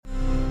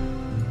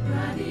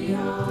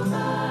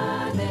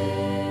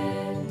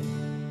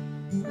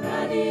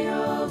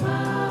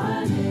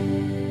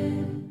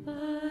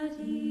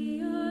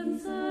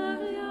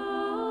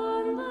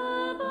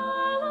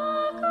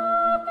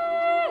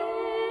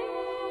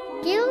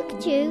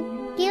Gilg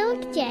Jew,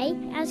 Gilg J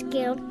as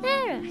Gilg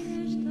Nerach.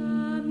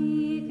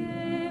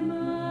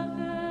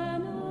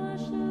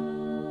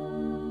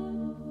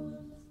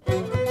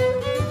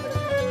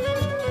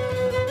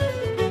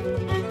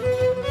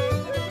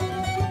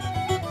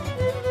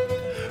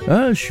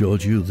 As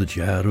showed you the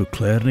jar of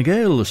Claare na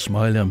Gael, the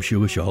smile am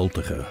Jewish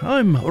Altacha.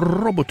 I'm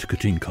Robert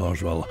Cutting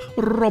Carswell,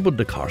 Robert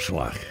de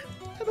Carslach.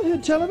 Ever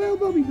heard tell of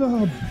Bobby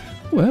Bob?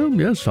 Well,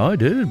 yes, I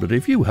did, but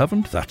if you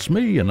haven't, that's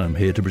me, and I'm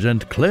here to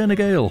present Claare na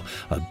Gael,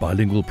 a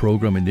bilingual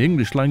programme in the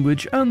English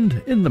language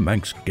and in the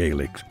Manx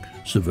Gaelic.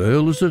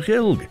 Severl is a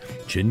Gilg,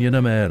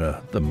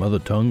 Chuilleanain, the mother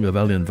tongue of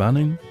Ellan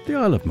Vannin, the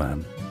Isle of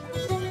Man.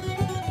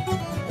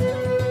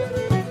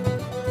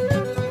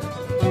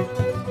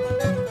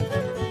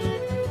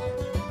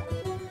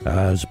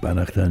 As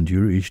Bannacht and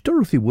Urish,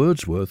 Dorothy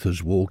Wordsworth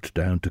has walked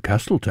down to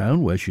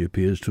Castletown, where she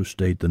appears to have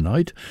stayed the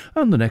night,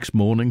 and the next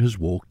morning has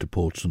walked to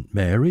Port St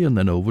Mary and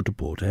then over to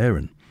Port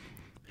Erin.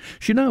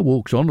 She now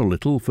walks on a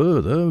little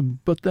further,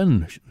 but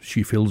then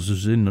she fills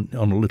us in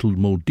on a little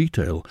more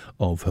detail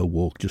of her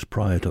walk just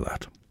prior to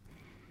that.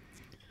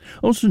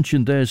 Onsen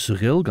sin des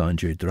Rilgain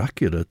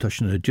Dracula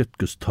tussen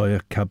Jitgus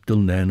Toya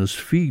Cabdil Nenas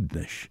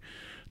Phaidin.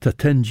 Ta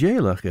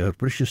tengelach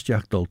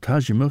Brishisteach dal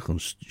Tajimach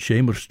and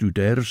Shamer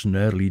Studeres and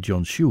Dr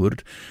John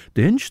Seward,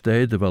 the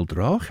instead of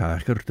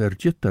Drachhacher der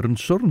Jitter and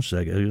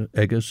Sornseg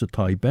Egges at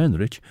Tai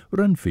Benrich,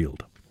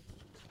 Renfield.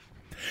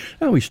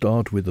 Now we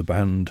start with a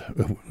band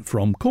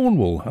from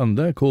Cornwall, and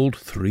they're called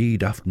Three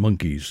Daft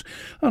Monkeys,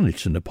 and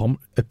it's an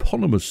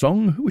eponymous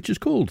song which is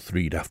called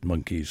Three Daft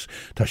Monkeys.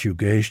 Tashu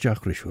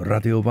Gaisjach Rish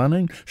Radio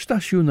Vanning,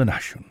 Stashu na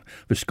Nashun,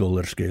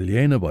 Viscoler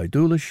Scaliana by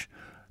Dúlish,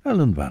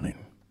 Ellan Vannin.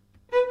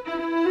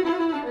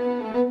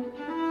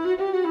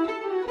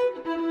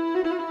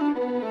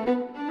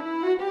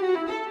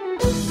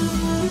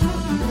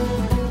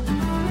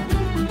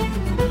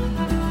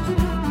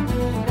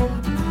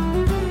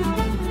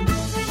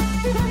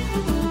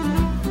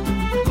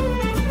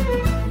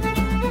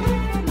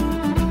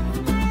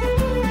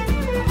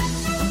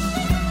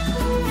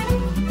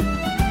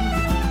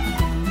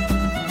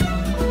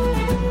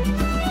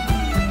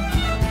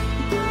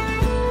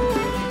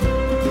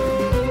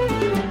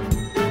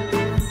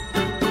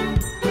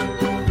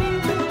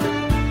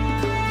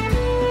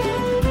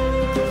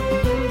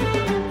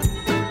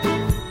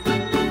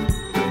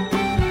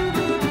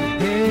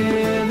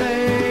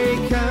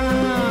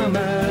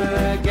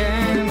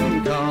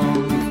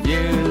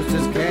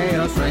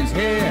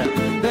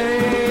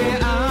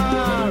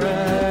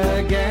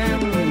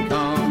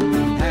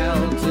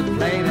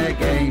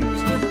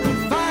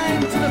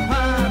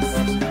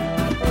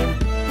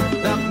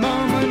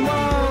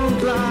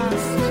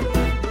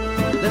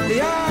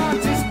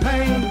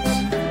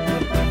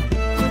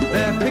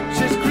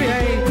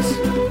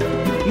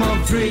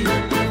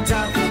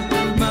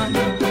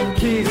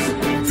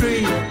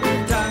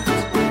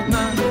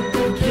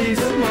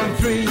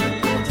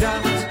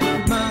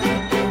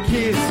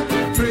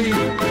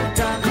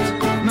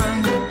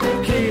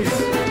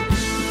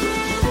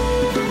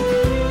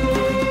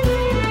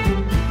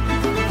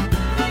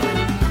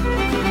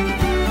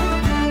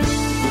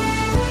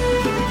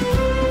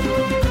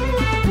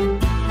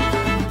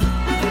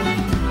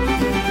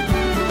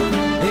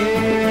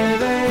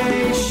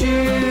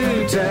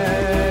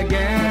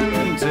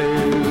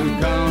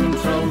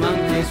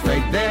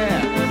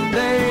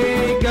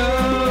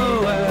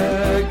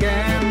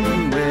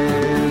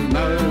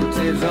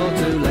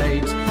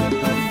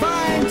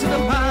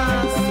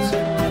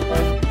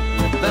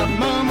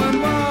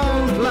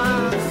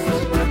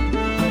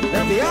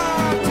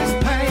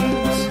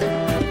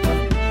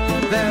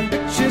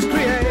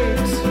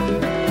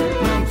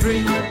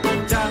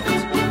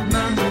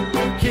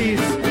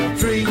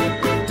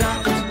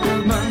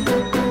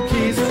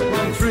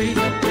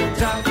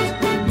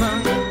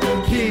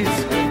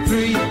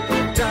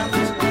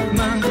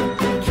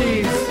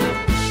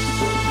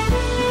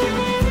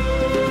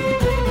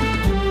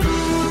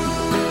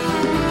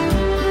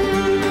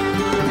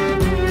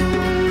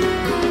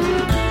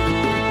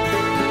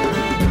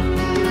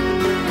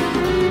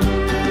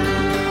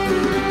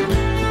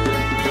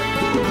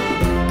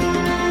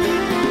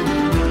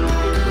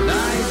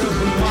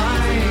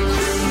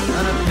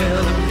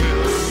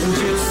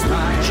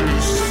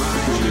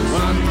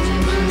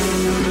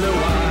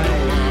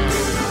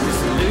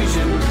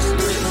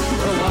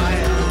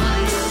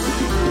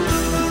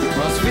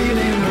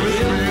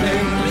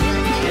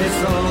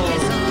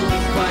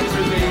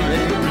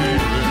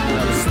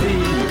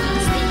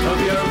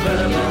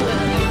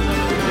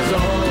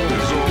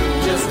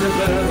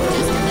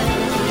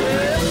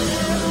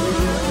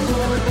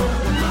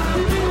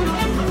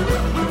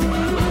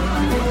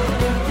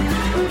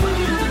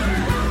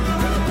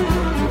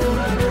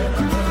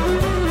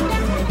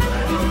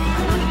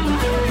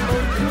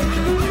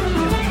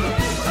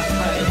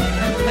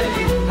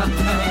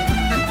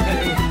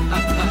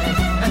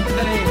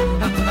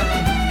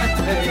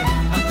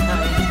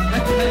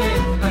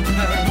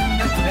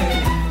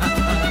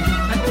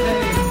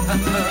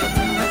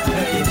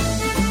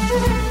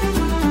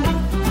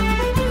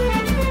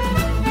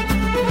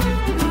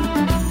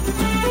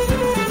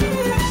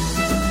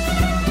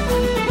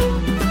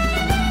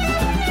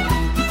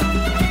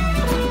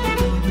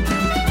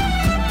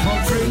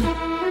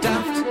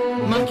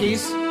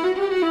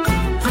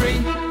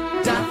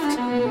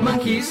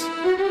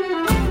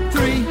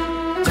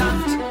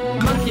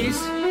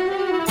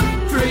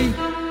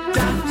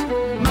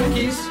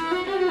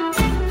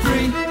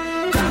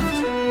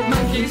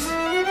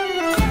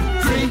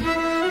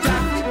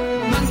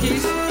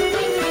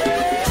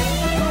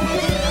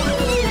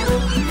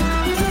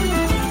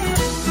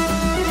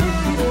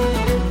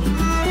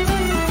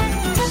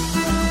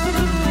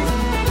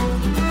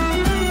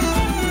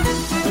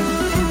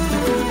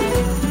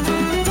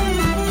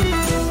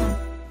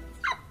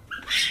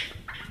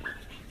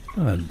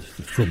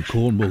 From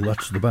Cornwall,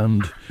 that's the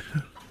band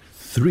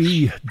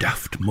Three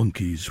Daft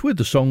Monkeys,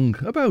 with a song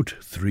about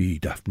three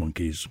daft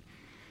monkeys.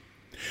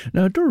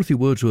 Now, Dorothy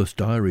Wordsworth's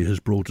diary has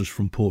brought us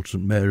from Port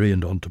St Mary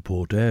and on to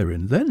Port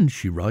Erin. Then,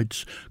 she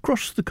writes,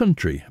 crossed the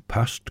country,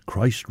 past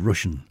Christ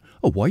Rushen,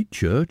 a white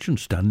church and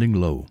standing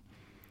low.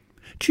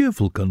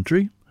 Cheerful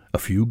country, a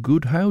few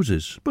good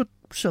houses, but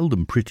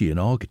seldom pretty in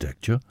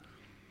architecture.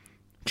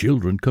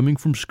 Children coming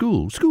from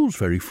school, schools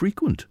very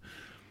frequent.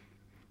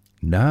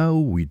 Now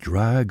we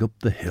drag up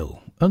the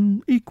hill,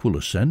 an equal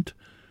ascent,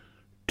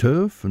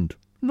 turf and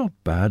not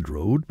bad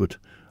road, but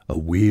a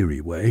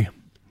weary way.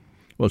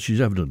 Well, she's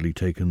evidently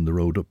taken the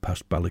road up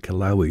past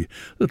Ballycalawy.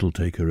 That'll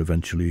take her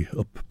eventually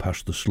up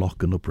past the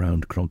Slough and up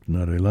round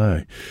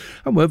Cronknarelai.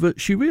 However,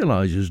 she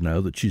realises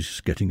now that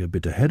she's getting a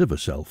bit ahead of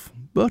herself.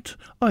 But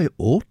I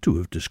ought to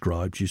have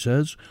described, she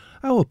says,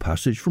 our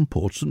passage from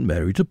Port St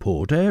Mary to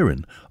Port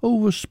Erin,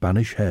 over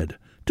Spanish Head,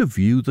 to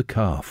view the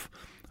Calf,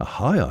 a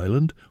high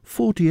island,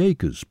 40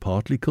 acres,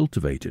 partly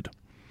cultivated.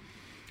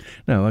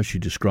 Now, as she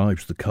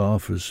describes the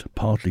Calf as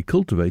partly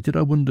cultivated,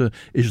 I wonder,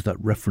 is that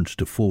reference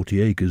to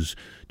 40 acres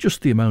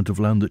just the amount of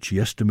land that she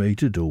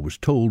estimated or was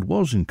told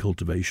was in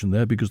cultivation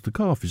there, because the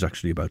Calf is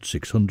actually about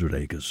 600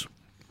 acres.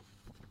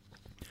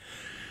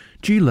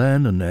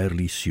 Gilen and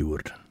Early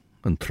Seward,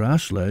 and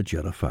Trasle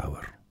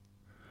Gerafauer.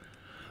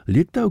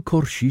 Liegtau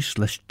Corshis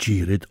les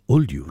Girid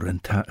Ulju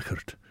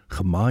Rentachert,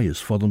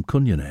 Gemayes Fodum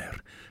Cunionair,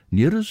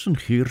 Nieres en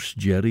Geers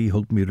Jerry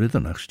hult me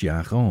riddenachs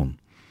jaag on.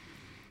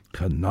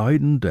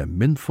 Genaiden de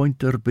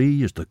minfoint erbij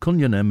is de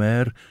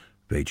Cunionair,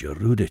 weet je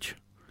Rudich.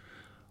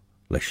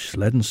 Les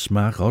sledden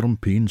smag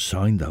ormpien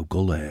zijn thou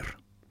gullair.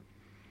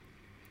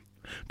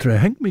 Tre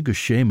henk me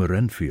gescheme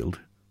Renfield,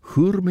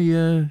 huur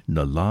me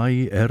na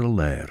lai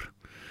lair.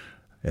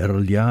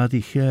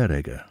 Ljadi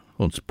gerege,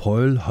 ons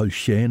poil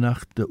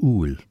halsjenach de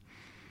oel.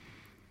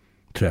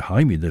 Tre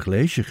heimi de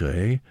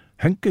gleesige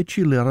henke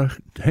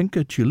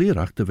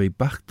chilirach de wei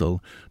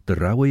bachtel, de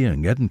rawe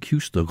en gedden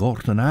kius de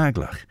gort en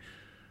aglach.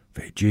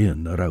 Vei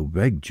jean na rauw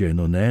weg jean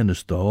on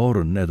enes de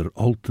oren neder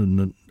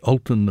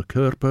alten de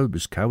kurpe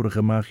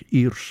beschouwige mag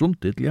hier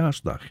sunt dit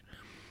jaasdag.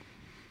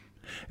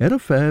 A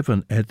 5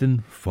 en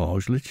Edin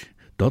fauslich,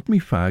 dat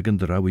mi fagen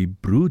de rauwe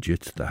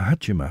broedjet de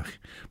hatje mag,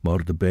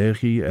 maar de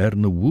bergie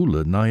na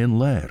woele na en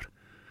leer.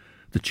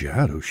 De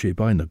jaro she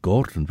bijna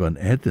gorten van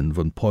Edin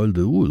van Paul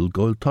de Oel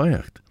gold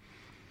tuicht.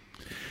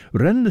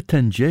 Ren de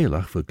ten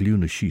jailach voor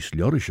glune schies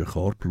ljorische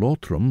gorp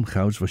lotrum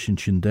gauws was in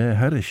chinde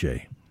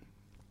herische.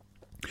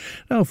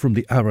 Now, from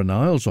the Aran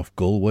Isles off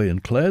Galway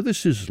and Clare,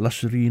 this is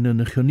LASAIRFHIONA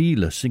NI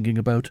CHONAOLA singing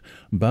about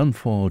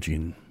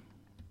Banfáidin.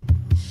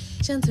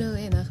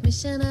 Shantruinach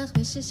mishanach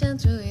mishe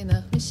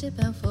shantruinach mishe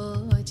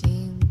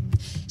Banfáidin.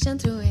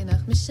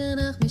 Shantruinach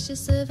mishanach mishe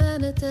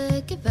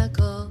sevanete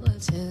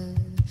gevakolten.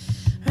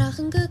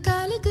 Rachen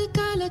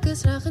gekale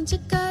gus rachen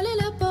chikale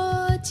la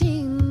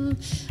botin.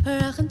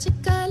 Rachen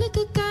chikale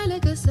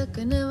gus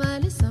akune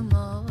wali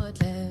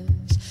samodle.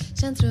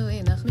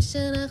 Shantruinach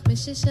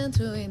mishe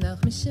shantruinach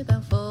mishe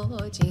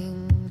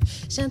Banfáidin.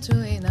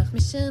 Shantruinach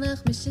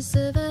mishe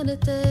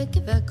sevanete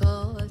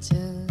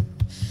gevakolten.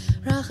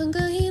 Rachen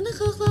gehinnig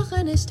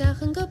goglachen is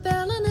dagen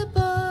gebellen en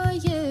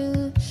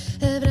boeien.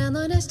 Hebran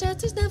on de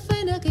stad is na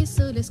fijne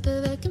gesulis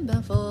gewekken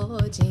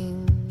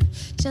Banfáidin.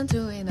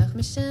 Shantruinach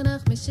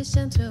mishe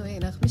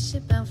shantruinach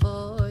mishe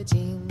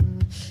Banfáidin.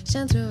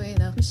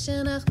 Shantruinach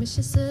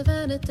mishe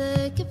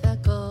sevanete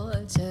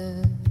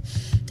gevakolten.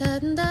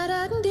 Daden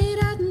daraden di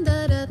daden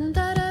daraden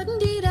daraden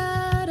di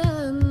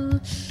daden.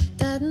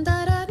 Daden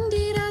daraden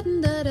di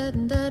daden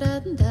daraden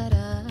daraden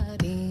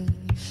daradi.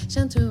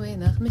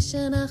 Shantruinach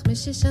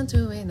mishe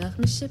shantruinach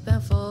mishe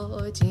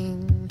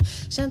Banfáidin.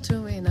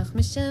 Shantruinach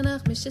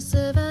mishe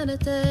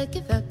sevanete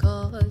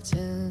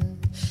gevakolten.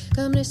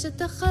 Kom rische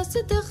te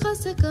gasse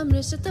kom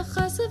rische te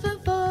gasse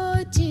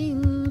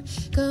Banfáidin.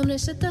 Kom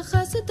rische te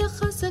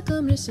gasse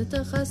kom rische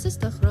te gasse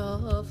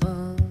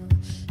stagroven.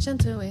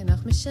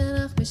 Shantruinach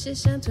mishe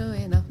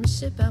shantruinach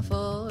mishe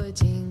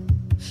Banfáidin.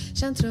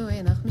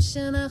 Shantruinach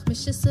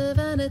mishe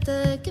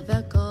sevanete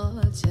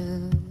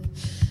gevakolten.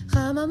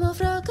 Ga mama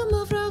vragen,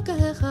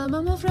 ga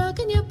mama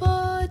vragen je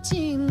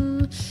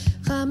botin.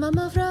 Ga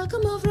mama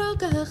vragen,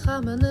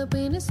 ga mama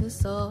binnen se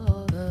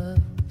sove.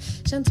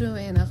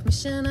 Shantruinach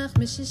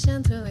mishe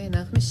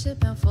shantruinach mishe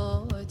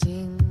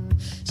Banfáidin.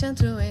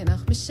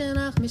 Shantruinach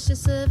mishe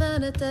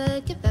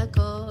sevanete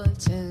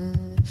gevakolten.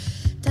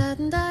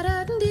 Daden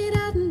daraden di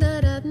daden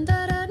daraden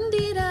daraden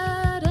di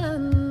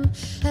daden.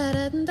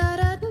 Daden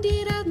daraden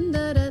di daden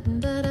daraden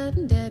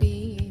daraden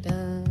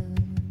daridan.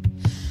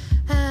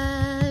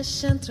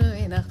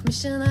 Shantruinach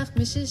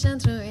mishe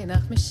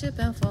shantruinach mishe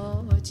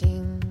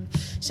Banfáidin.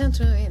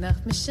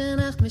 Shantruinach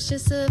mishe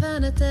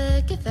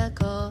sevanete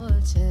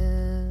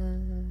gevakolten.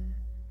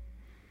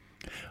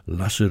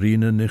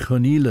 LASAIRFHIONA NI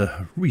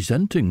CHONAOLA,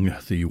 resenting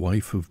the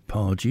wife of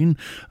Phaidin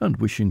and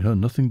wishing her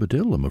nothing but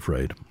ill, I'm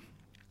afraid.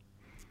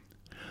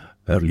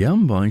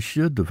 Liam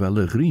bansje de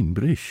velle green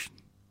brish.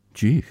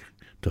 Gee,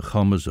 te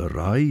chammes a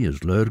rai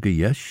as lurge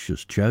yesh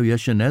as chow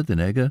yesh en edden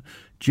egge,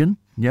 jint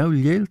njau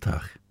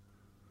leeltach.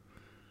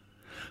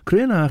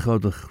 Crenach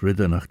odach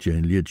riddanach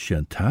Jane liad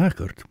shen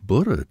takert,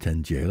 burra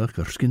ten jailach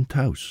skin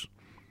taus.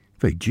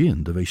 Ve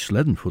Jean de ve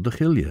sledden voor de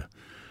gilje,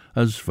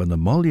 as van de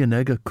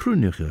moljenegge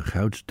krunige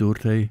gouds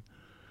doorte,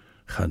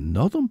 gaan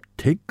not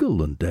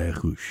tikkel en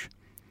dergoes.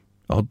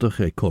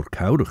 Oddach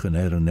korkoudig en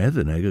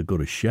eddenegge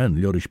gor shen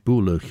ljorish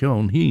boele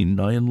gjon heen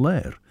na een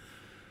lair.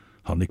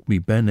 Han ik mi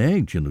ben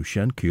eig jenu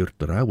shen kiert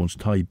de rouwens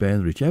tai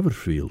benrich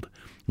Everfield,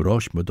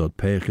 rosh me dat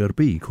pecher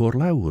bi cor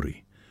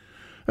laurie.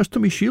 As to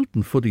mi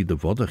shielten fuddy de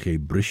vodach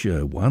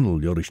brische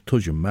wannel jorish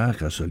tujje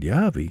mach as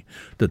aljavi,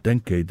 de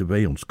denke de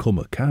wij ons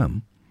komme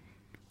kam.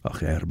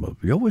 Ach me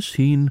jowes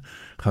heen,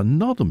 gaan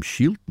not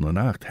shielten en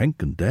acht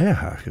henken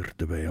derhager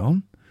de wij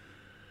aan.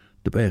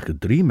 De berge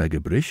 3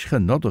 megabrish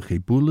gaan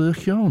not boele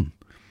gjon.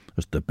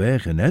 As de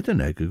bergen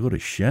eddenegge gor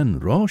shen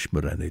rosh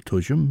me renne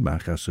tujjem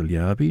mach as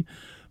aljavi,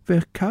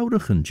 ver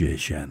koudigen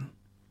jeshen.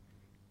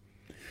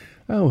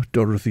 How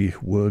Dorothy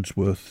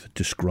Wordsworth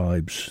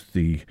describes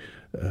the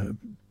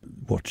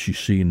what she's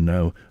seen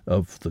now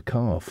of the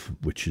calf,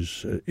 which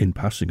is in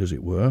passing as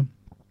it were,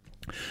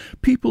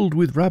 peopled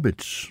with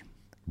rabbits,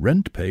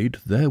 rent paid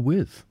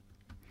therewith.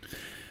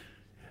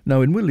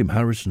 Now in William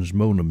Harrison's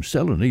Monum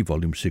Selene,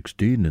 volume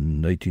 16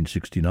 in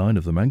 1869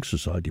 of the Manx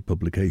Society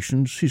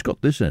publications, he's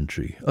got this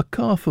entry, a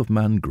calf of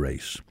man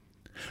grace.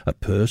 A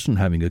person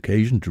having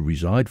occasion to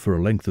reside for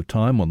a length of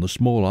time on the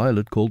small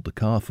islet called the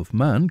Calf of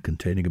Man,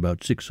 containing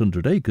about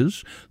 600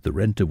 acres, the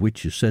rent of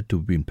which is said to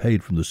have been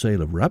paid from the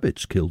sale of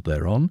rabbits killed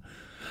thereon,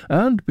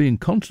 and being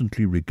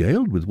constantly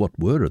regaled with what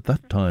were at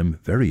that time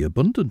very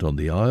abundant on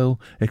the isle,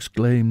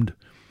 exclaimed,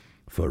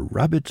 "For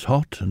rabbits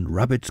hot and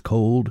rabbits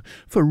cold,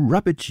 for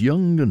rabbits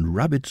young and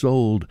rabbits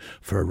old,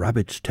 for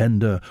rabbits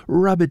tender,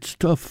 rabbits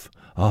tough,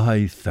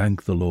 I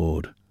thank the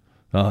Lord.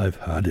 I've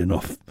had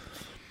enough."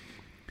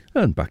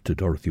 And back to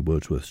Dorothy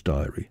Wordsworth's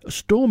diary. A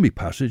stormy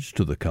passage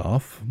to the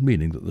calf,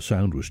 meaning that the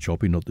sound was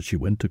choppy, not that she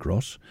went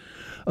across.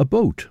 A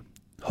boat,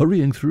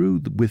 hurrying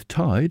through with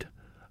tide.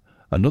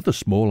 Another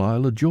small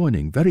isle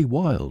adjoining, very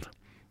wild.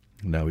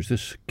 Now is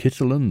this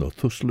Kitterland or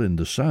Thusselin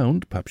the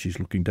sound? Perhaps she's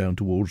looking down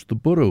towards the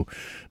Burrow,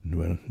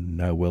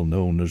 now well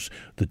known as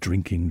the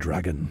Drinking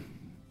Dragon.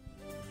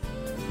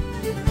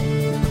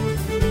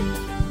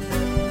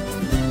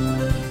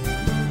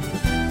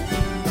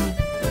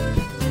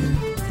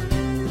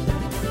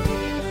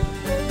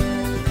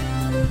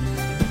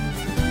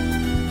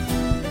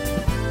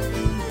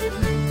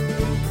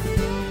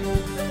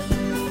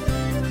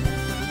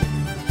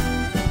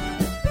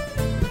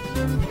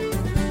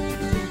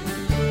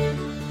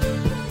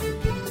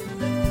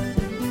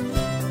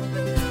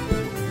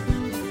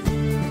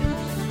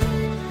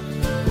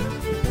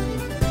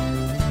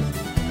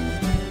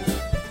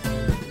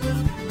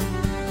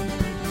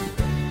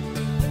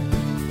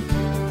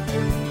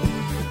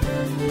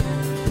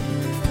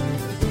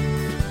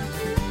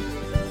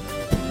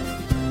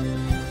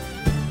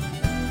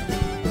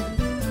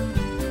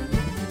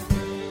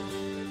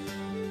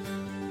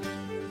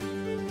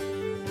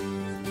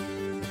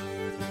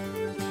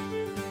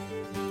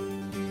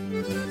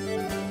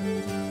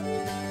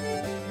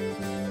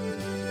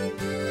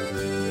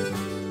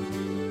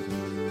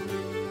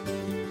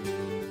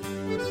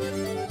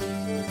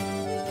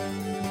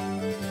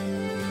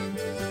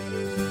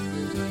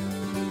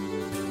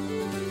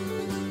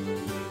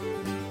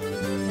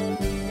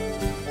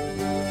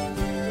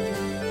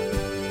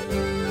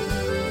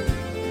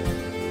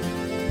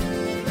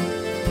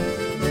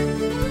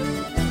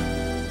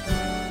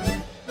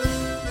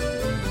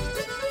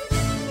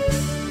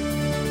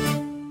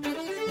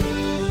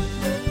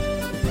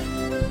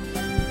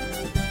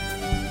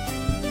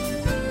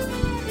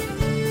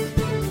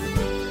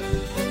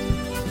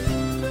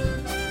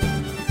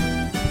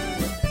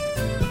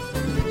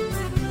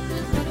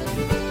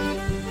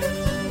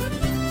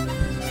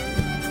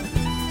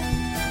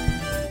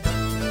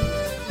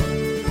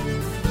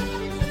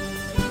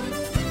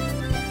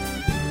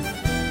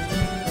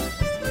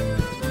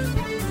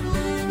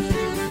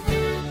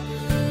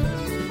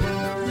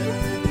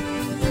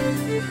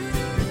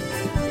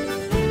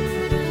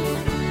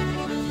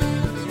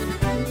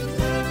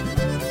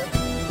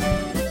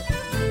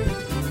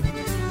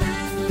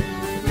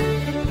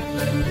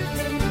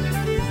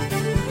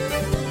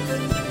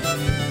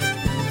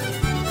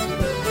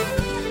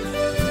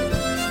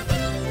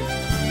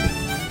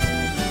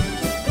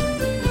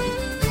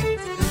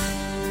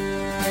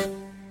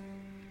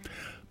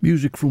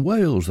 Music from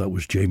Wales, that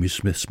was Jamie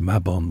Smith's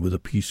Mabon with a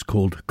piece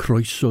called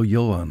Croeso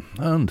Ioan,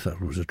 and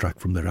that was a track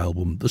from their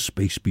album The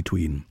Space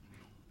Between.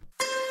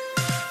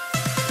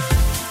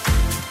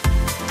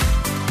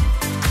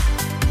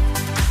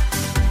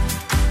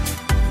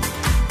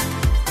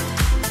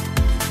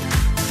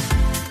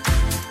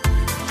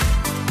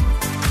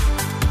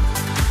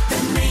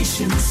 The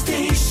Nation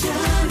Station,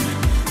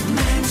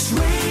 Manx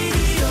Radio.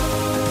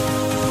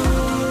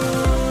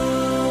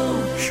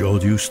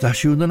 Siodiw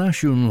stasiwn yn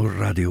asiwn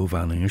radio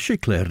fanning, a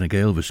Claare na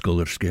Gael fysgol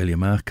yr sgelia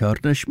mach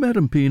cart na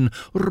Mwmpy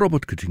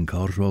Robert Cytyn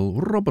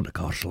Carswell, Robert y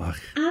Carslach.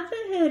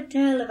 Ather heard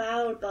tell of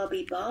old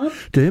Bobby Bob?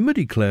 Dim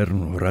ydy Claare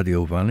yn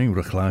radio fanning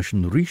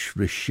rechlasion rhys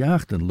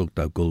rysjacht yn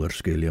lwgt au guller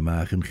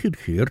sgeliamach yn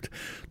chydgeert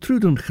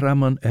trwyd yn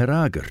chraman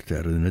eragert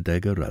yn y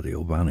dega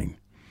radio fanning.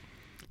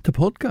 De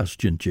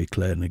podcast jintje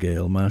Claare na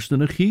Gael maast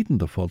yn y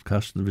chiden de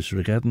podcast de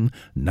visrigetten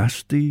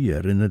nasty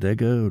in y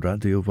dega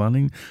radio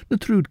fanning na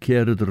trwyd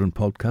keerder een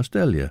podcast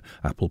elia,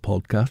 Apple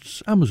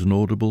Podcasts, Amazon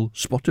Audible,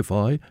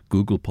 Spotify,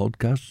 Google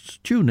Podcasts,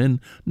 TuneIn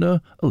na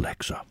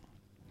Alexa.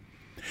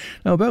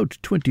 Now, about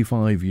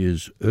 25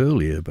 years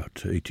earlier,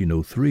 about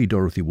 1803,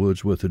 Dorothy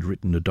Wordsworth had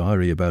written a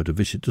diary about a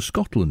visit to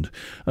Scotland,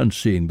 and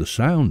seeing the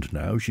sound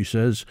now, she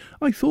says,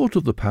 I thought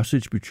of the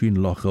passage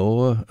between Loch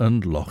Oa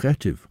and Loch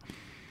Etive.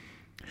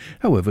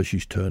 However,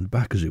 she's turned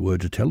back, as it were,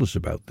 to tell us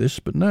about this,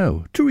 but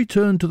now, to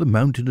return to the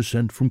mountain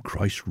ascent from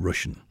Christ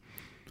Rushen.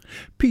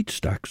 Peat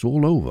stacks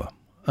all over,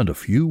 and a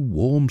few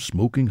warm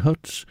smoking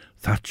huts,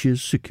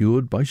 thatches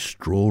secured by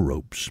straw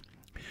ropes.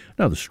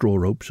 Now, the straw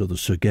ropes are the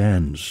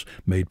sagans,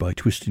 made by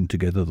twisting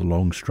together the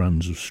long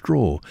strands of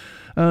straw,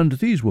 and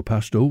these were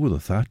passed over the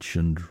thatch,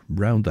 and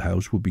round the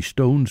house would be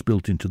stones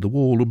built into the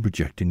wall and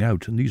projecting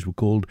out, and these were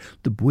called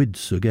the bwyd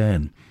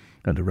sagan,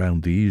 and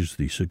around these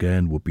the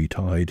sagan would be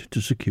tied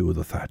to secure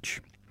the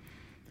thatch.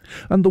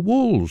 And the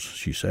walls,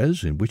 she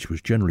says, in which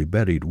was generally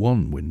buried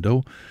one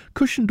window,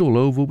 cushioned all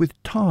over with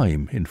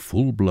thyme in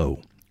full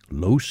blow,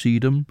 low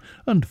sedum,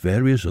 and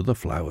various other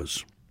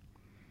flowers.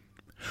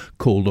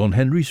 Called on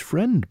Henry's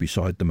friend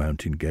beside the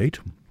mountain gate.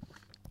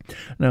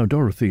 Now,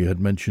 Dorothy had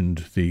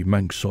mentioned the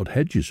Manx sod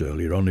hedges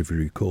earlier on, if you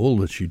recall,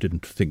 that she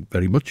didn't think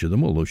very much of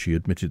them, although she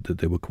admitted that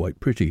they were quite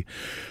pretty.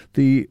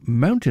 The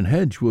mountain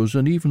hedge was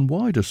an even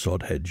wider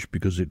sod hedge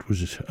because it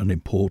was an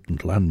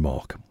important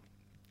landmark.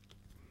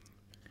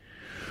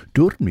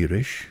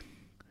 Dortmirish,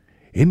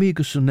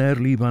 imigus an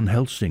Erli Van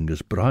Helsing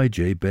as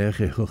braije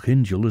berge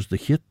chochinjel as the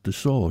hit the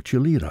saw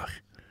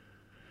chilirach.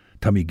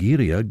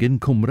 Tamigiria gin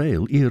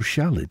cumrail ear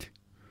shalid.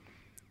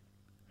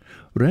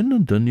 Ren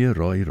and dunje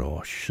roi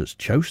rosh, as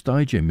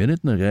choustai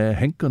minute na re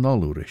henken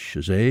olurish,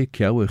 as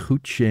kiaull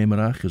goed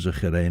shemerach as a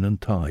gerein and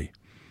tie.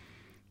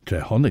 Tre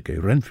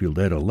honneke Renfield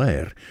a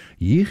lair,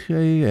 jich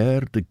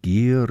de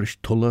gier is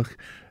tullach,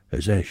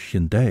 as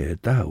shin dee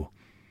dau.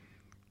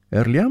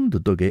 Liam de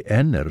dug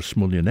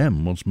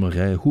smuljenem ons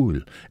me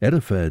hoel,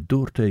 fe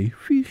doorte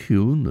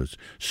fichjoen, as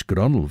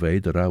scronnel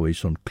de rauwe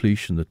son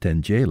clich in de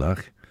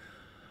tenjelach.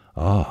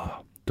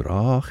 Ah,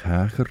 draag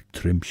hager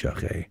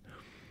trimshach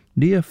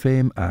Nia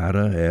fame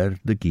ara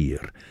de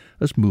gier,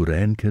 as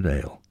moerain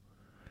kereil.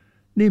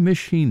 Ni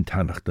machine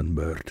tannachten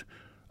beurt,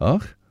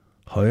 ach,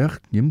 hoiacht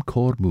nim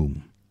cor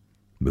moom.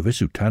 Me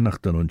vissu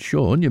tannachten on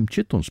show, nim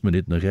chittons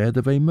minit na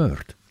rede vei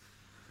meurt.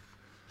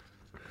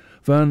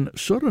 Van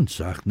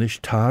Sorrensach nish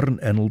tarn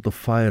enel de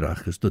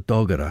feirach as de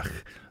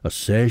doggerach, as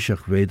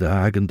seishach vei de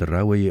hagen de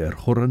rauwe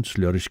horrens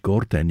lurish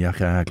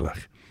gortenjach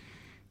aglach.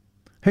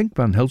 Henk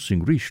Van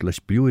Helsing rish les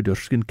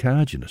buiderskin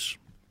caginus.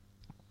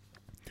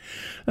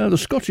 The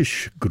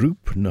Scottish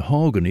group na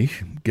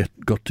h-OGANAICH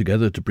got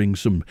together to bring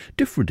some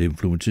different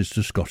influences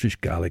to Scottish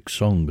Gaelic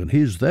song, and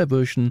here's their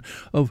version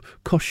of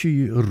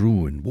Coisich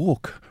Ioan,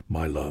 Walk,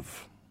 My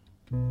Love.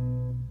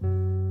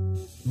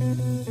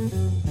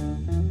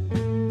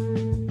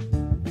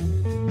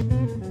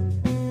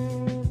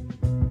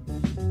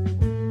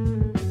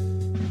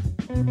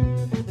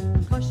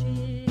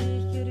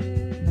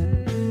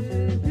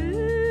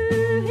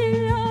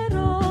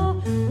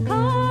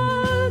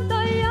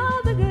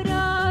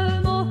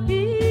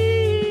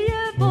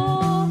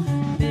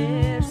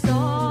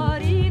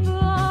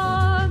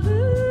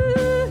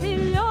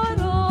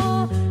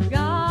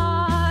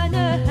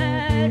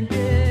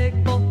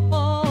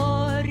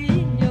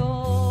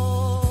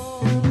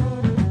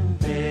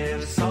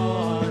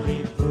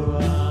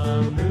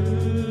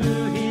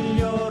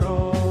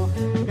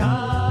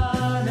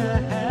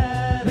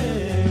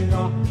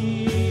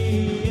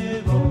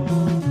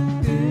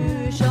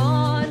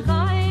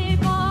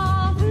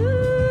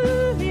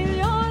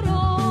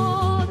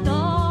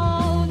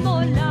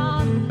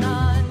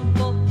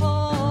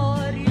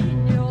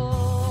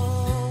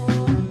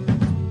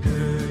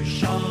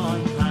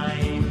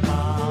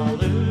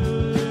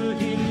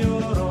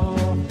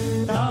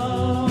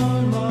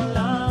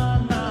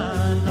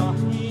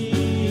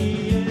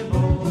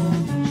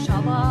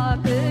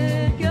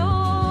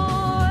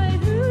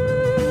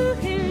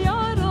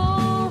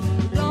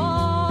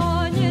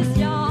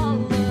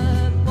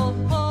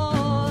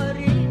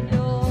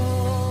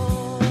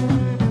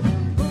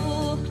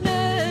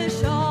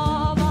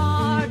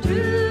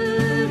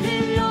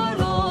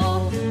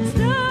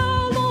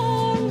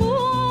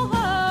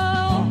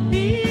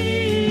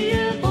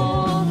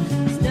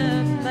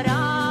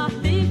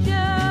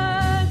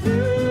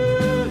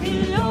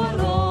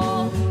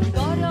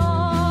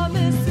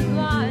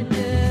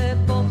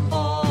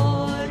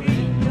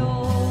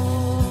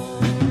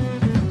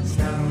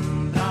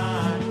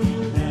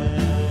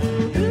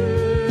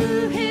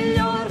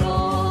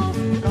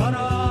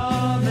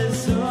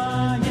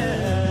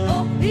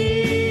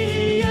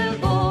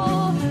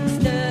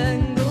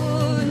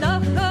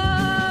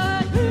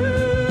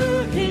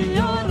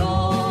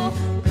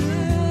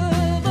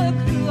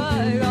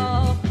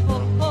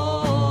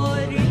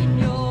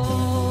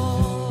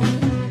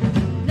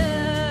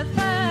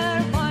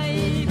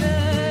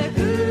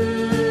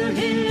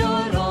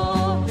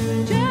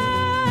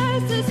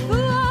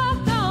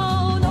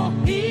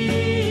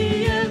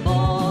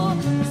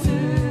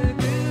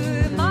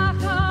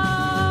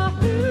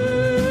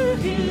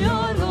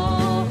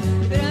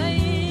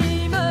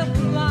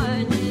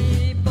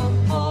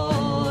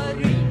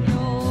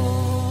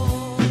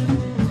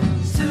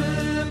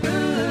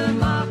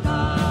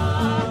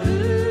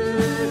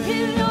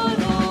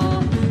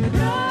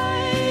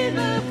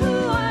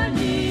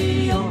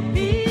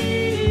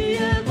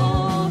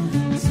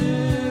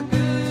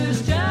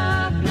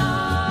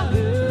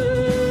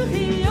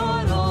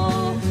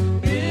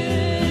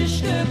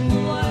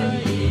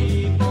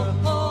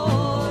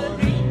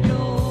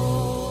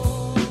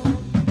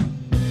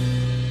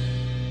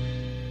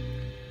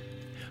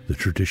 The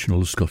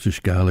traditional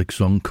Scottish Gaelic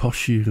song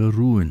Coisich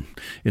Ioan,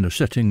 in a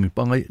setting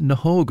by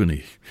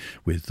h-OGANAICH,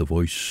 with the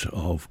voice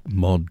of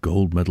Mod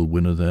gold medal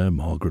winner there,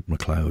 Margaret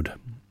MacLeod.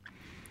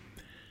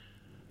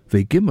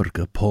 Fe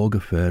gimmerke poge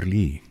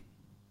fairly.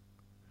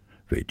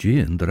 Fe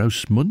gien drau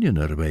smunien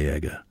ve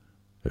ege,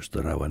 as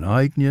drau an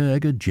eigne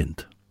ege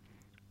gint.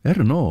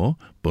 No,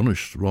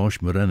 bunnish rosh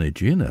merene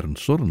gien an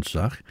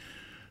sorensach,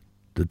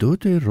 de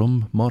dote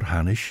rum mor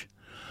hanish,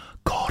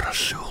 Cora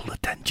soule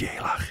ten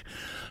jailach,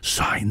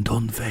 sign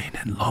dun vein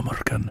in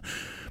lommerken,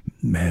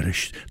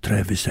 merish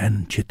trevis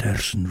en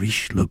chitersen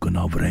rish lukken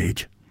of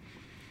rage.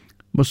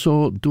 Maar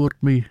so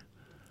doort me,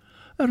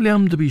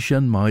 liam de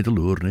bishen meidel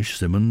oornish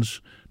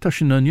Simmons,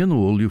 tashin onion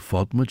all you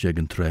fod me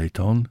jegen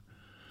traiton,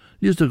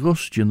 lies de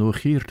gostje no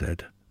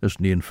geerted, as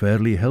nien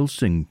fairly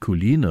Helsing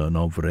Culina an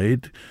of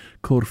raid,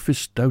 cor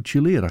fist out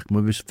chileerach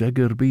me vis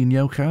veger be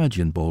jou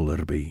gadjen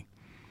boller be.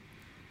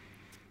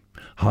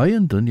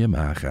 Haien dun je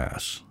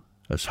magas,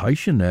 as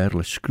heisje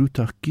le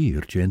scrutach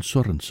gier jen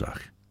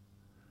sorensach.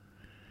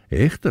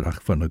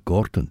 Echterach van a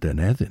gorten den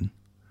edin.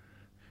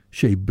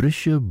 She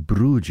brisje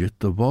broedjet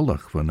de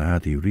wollach van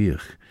adi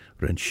riech,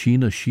 ren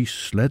Sheena she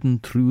sledden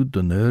trud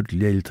de nerd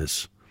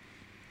leeltes.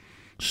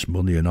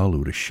 Smunny en al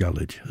oer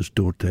shallid, as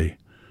doorte.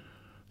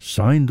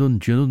 Signed on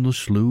gin the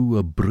slew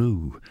a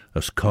brew,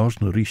 as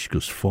cosna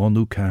rishkus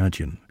fonu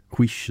cadjan,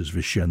 quish as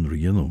vishen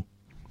rieno.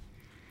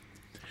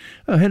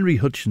 Henry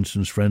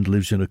Hutchinson's friend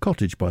lives in a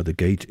cottage by the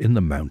gate in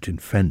the mountain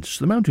fence.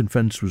 The mountain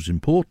fence was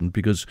important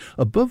because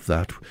above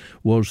that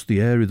was the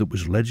area that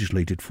was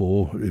legislated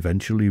for,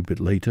 eventually a bit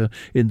later,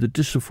 in the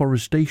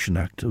Disafforestation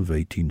Act of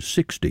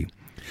 1860.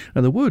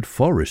 And the word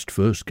forest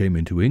first came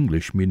into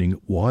English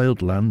meaning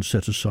wild land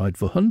set aside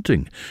for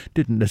hunting.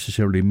 Didn't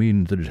necessarily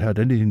mean that it had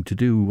anything to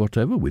do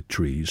whatever with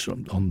trees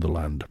on the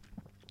land.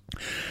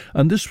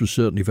 And this was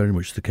certainly very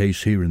much the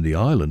case here in the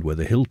island, where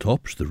the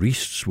hilltops, the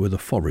reasts, were the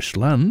forest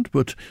land,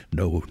 but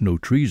no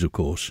trees, of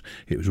course.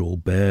 It was all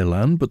bare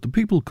land, but the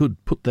people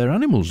could put their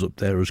animals up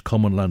there as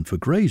common land for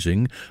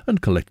grazing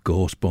and collect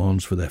gorse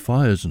barns for their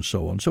fires and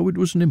so on, so it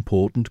was an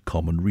important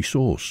common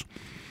resource.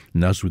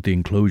 And as with the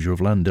enclosure of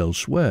land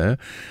elsewhere,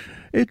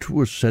 it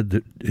was said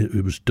that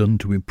it was done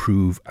to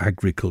improve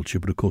agriculture,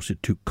 but of course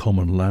it took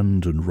common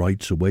land and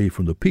rights away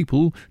from the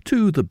people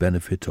to the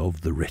benefit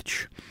of the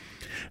rich.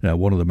 Now,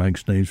 one of the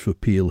Manx names for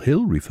Peel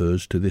Hill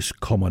refers to this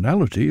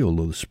commonality,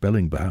 although the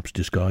spelling perhaps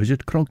disguise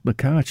it,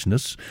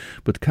 Cronknacarchnus,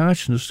 but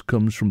carchnus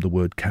comes from the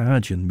word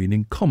cargian,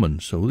 meaning common,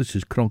 so this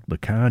is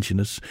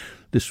Cronknacarchnus,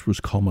 this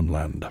was common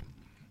land.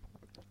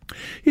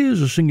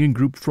 Here's a singing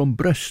group from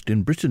Brest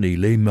in Brittany,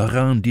 Les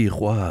Marins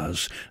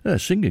d'Iroise,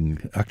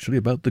 singing actually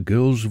about the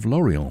girls of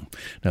Lorient.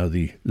 Now,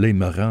 the Les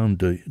Marins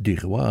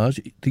d'Iroise,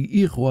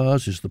 the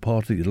Iroise is the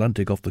part of the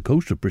Atlantic off the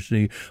coast of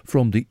Brittany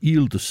from the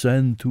Ile de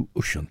Seine to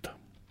Ushant.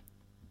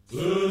 Ce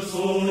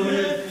sont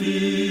les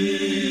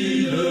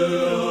filles de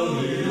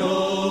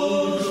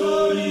l'Orient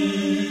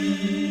jolies,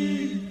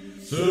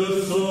 ce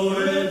sont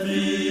les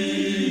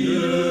filles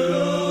de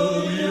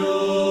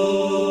l'Orient,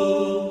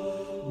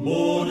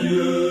 mon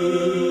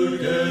Dieu,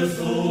 qu'elles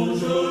sont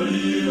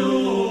jolies,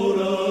 oh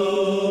là,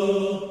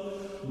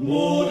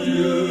 mon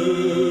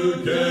Dieu,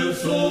 qu'elles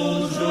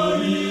sont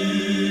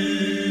jolies,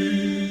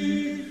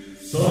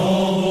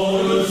 s'en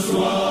vont le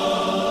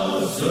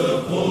soir se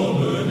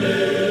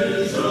promener.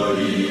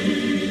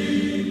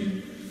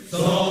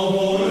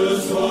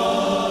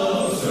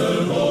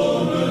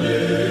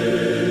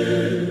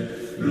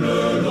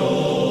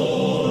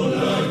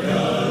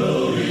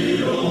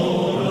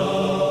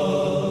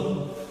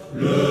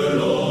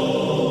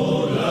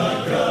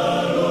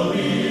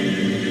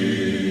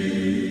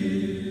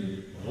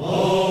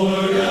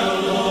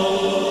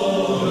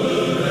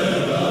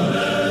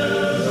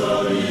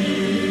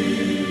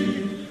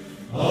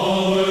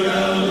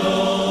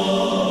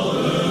 regardant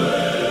le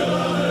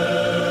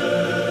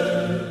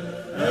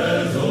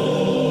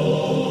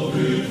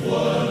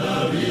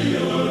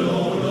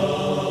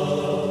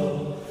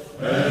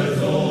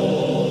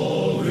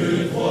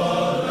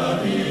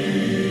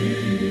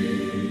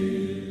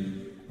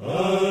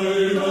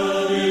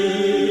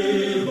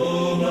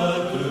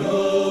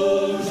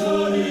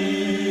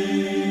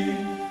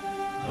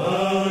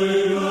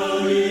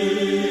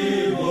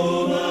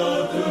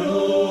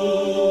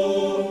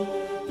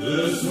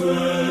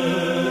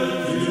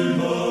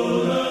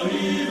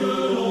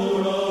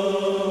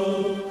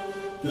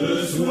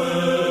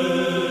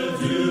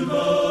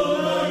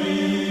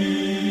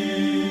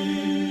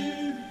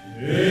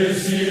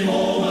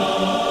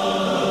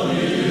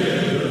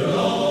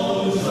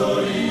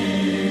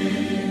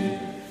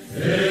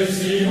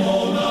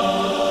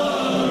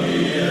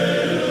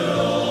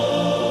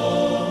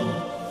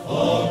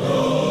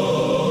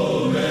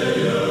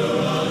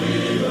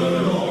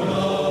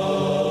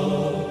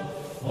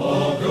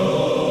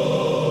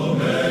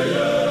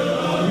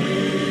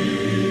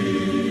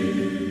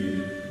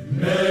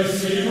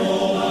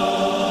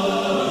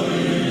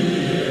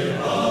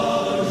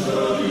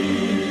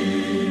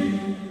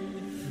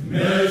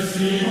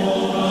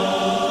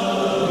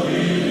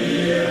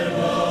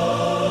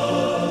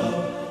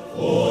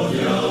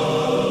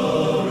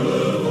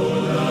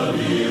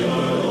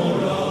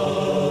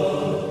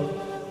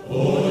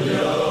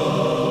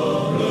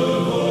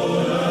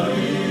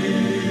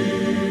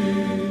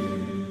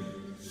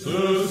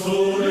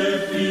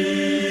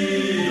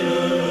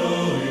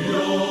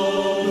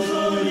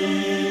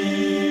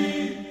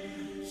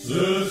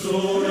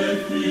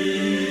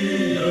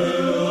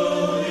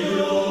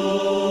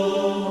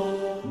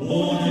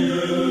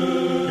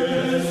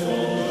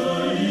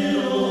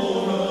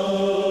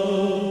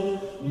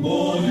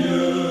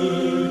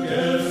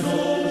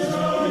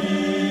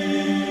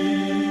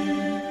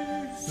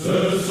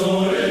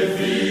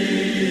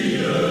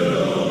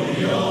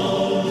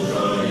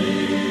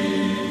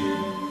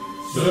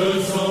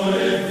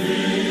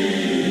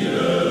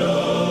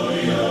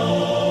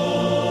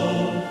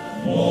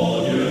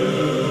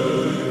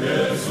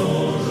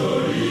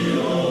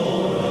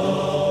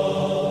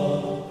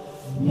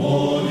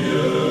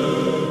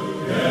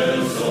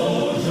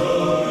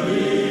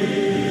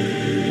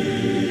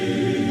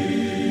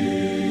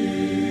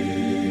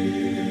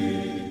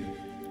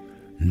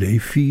Les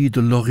filles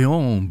de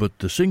Lorient, but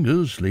the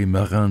singers, les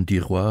marins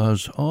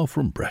d'Iroise, are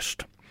from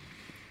Brest.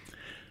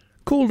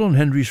 Called on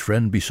Henry's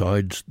friend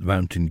besides the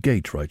mountain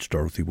gate, writes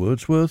Dorothy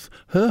Wordsworth,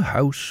 her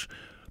house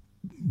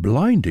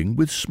blinding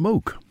with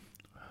smoke.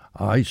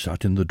 I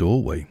sat in the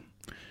doorway.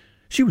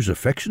 She was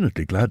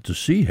affectionately glad to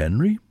see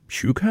Henry,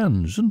 shook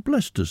hands, and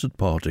blessed us at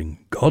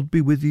parting. God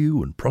be with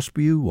you and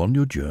prosper you on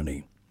your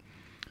journey.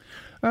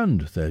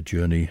 And their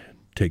journey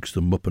takes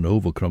them up and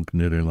over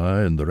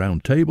Cronknirila and the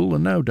Round Table,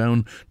 and now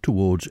down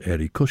towards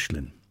Eri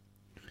Cushlin.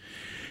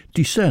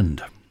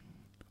 Descend.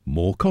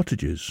 More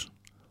cottages,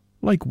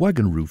 like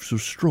waggon roofs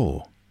of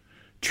straw,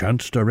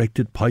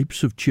 chance-directed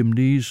pipes of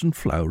chimneys and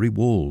flowery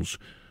walls,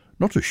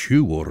 not a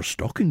shoe or a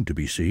stocking to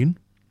be seen.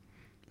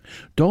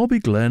 Derby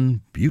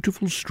Glen,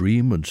 beautiful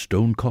stream and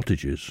stone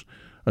cottages,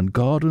 and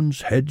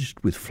gardens hedged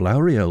with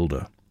flowery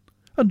elder,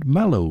 and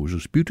mallows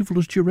as beautiful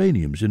as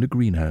geraniums in a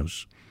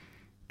greenhouse.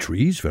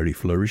 Trees very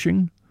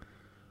flourishing.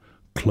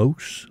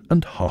 Close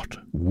and hot,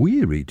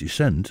 weary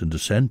descent and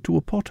ascent to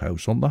a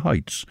pothouse on the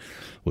heights.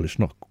 Well, it's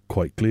not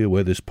quite clear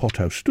where this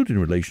pothouse stood in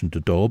relation to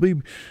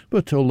Derby,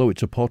 but although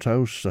it's a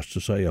pothouse, that's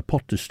to say a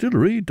pot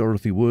distillery,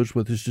 Dorothy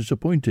Wordsworth is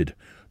disappointed.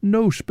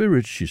 No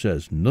spirits, she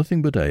says,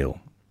 nothing but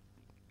ale.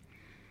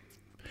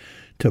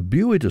 Ta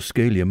buid a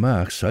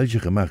scéiliamach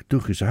sailgeamach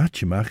duchas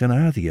hatchemach an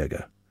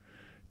adhiega.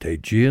 Te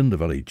gin de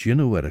valley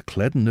ginu a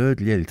cledden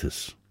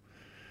leeltis.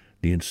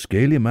 Ní an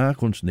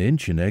scéiliamach ons na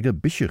inchinega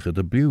bishicha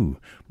de bu,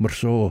 mar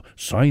so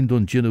signed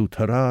on ginu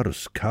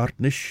tararis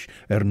cartnish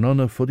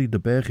nonna fuddy de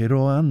bech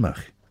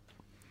anmach.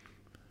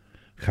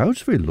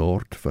 Chouds ve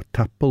lord for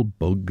tappel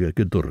bug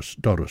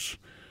doris.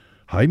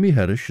 Jaime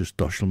Herish as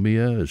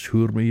Doshelmia, as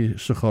Hurmi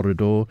sa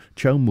corridor,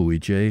 Chow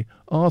Muije,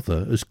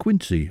 Arthur as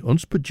Quincy,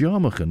 ons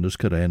pajamachan as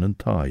Karen and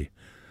Tai.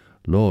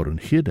 Lauren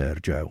Hid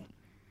Jow.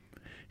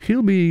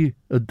 Hilmi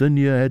a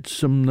dunya ed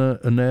sumna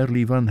an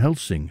early Van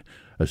Helsing,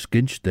 as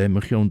ginch de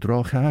machion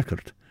drach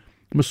hakert.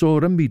 Ma so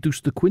rembi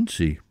dus de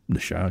Quincy, na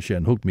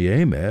shen hug mi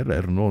emer,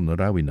 non na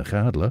rawi na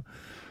chadla.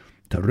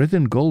 Ta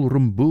ridden gol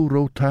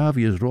rumburo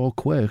tavias raw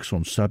querks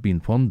on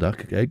Sabine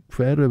Pondak, eg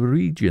fair a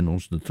region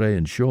ons na tre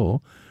and shaw.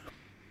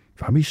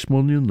 Fami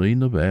smulnion lean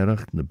na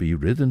verach na be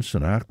ridden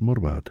san acht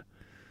morbad.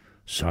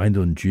 Signed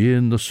on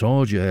Jean the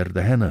soldier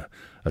de henna,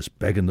 as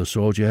begging the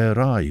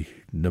soldier I,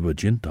 never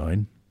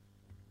gintine.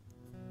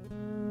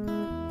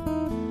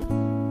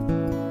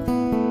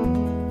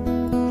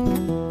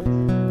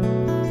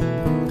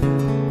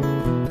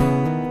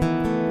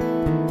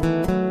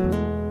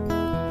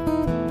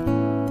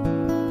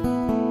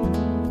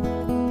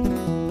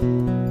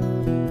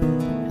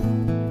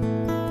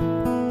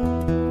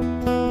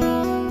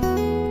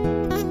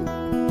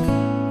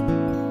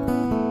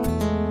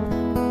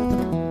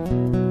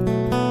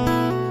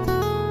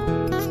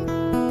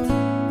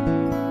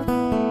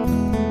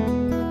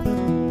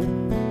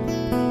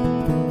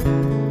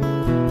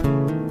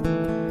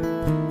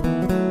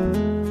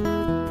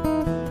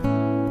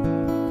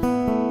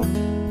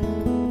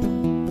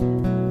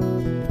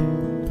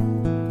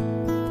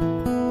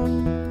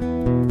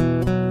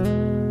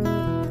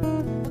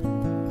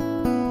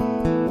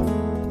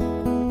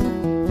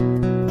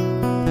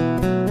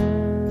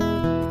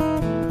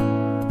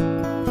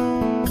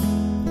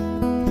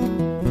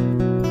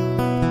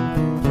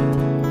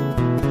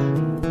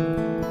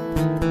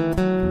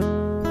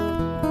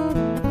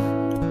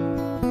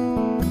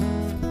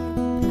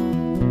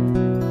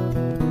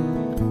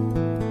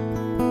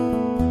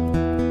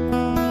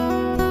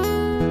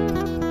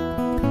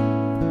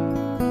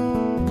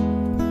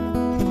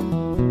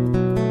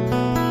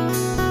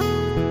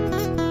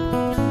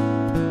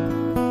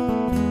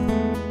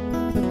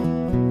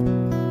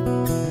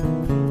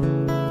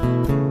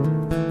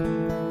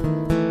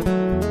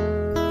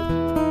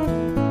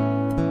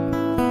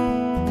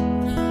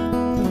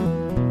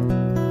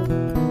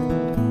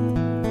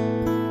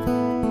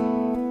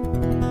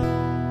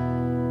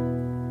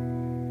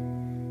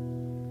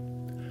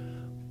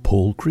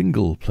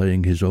 CRINGLE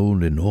playing his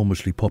own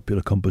enormously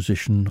popular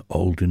composition,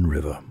 Auldyn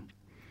River.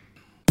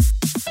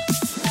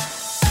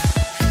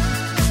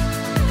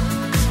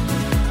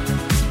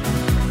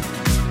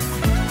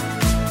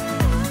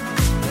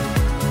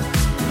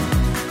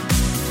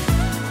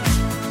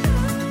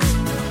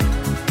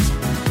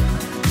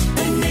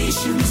 The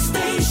Nation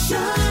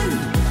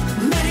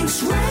Station,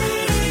 Manx Radio.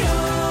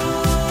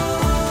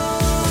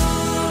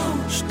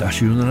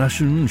 Stasiwn yn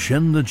aswn,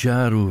 sien the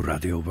jarw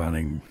radio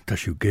banning.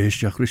 Tasiw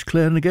geisdiach rys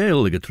Claare na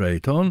Gael ag a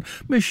treiton,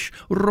 mish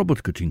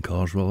Robert Cutting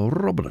Carswell,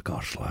 Robert a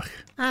Carslach.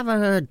 Have I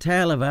heard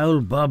tell of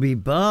old Bobby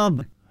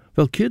Bob?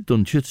 Wel kid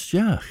dun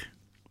chitsdiach.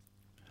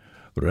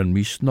 Ren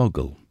mi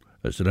snoggle,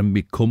 as ren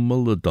mi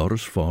cummel the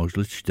Doris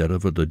Fauslich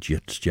sterfa the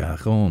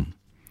jitsdiach on.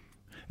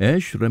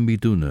 Esh ren mi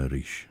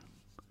dunerish.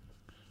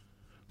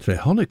 Tre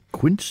honnig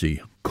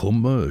Quincy,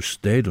 cumma,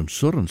 stayed on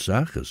surren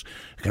sachas,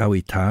 gau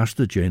I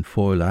taste Jane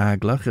foil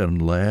aglach en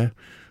lair,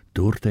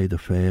 doorte de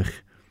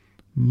fech.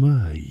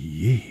 Ma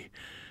ye,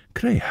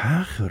 crei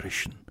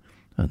hacherischen,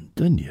 en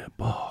dunje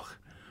bach.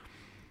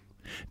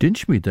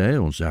 Dinch mi de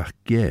ons ach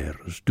ger,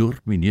 as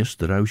dúirt mi níos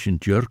de raus in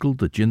jerkel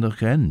de ginnach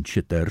hen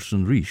chit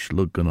ersen rish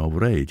lug an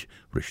ovreid,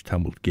 rish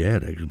tamult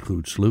ger ag an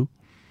chud slú.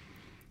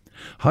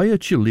 Haia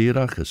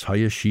chilirach as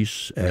haia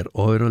shis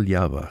oirel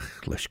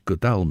javach, leis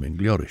godalming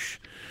liorish,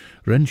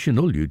 Renshin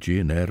uljugi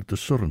in de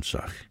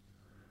surrensach.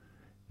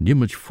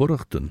 Nimmig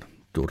furchten,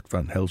 dúirt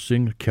Van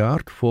Helsing,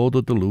 ceart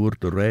fóda de lúr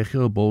de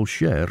reiche bol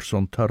share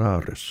son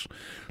tararis,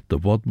 de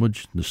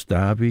vodmud na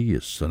stavi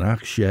is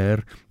sanach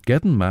share,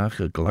 gedden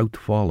mach a glout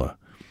falla.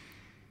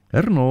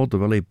 No de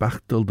wel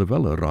bachtel de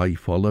wel rai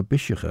falla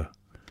bishiche.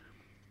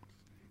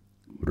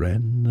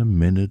 Ren a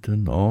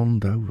minuten on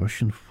thou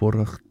washen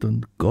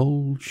furchten,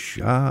 gold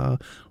sha,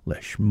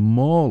 lesh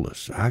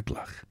molus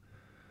aglach.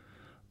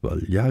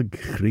 Wel jag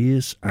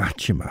chries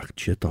achimach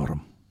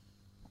chitorm.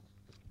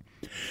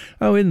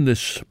 Now in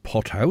this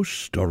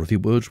pothouse, Dorothy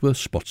Wordsworth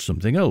spots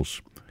something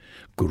else.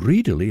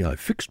 Greedily I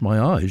fixed my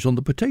eyes on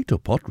the potato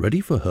pot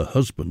ready for her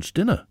husband's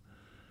dinner.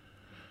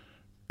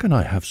 Can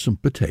I have some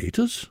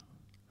potatoes?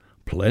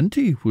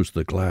 Plenty, was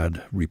the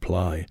glad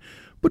reply,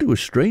 but it was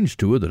strange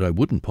to her that I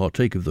wouldn't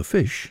partake of the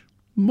fish.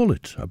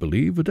 Mullet, I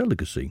believe, a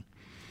delicacy.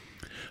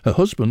 Her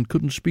husband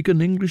couldn't speak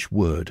an English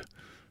word,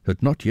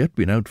 had not yet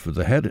been out for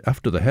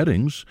after the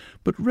herrings,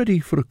 but ready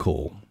for a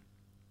call.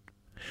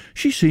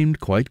 She seemed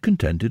quite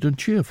contented and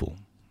cheerful.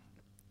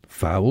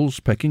 Fowls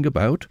pecking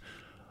about,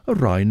 a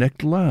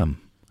wry-necked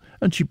lamb,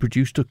 and she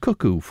produced a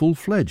cuckoo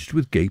full-fledged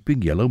with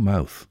gaping yellow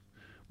mouth.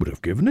 Would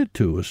have given it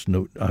to us,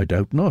 no, I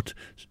doubt not,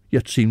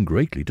 yet seemed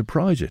greatly to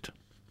prize it.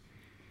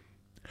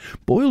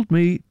 Boiled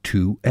me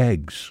 2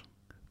 eggs,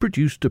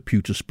 produced a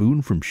pewter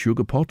spoon from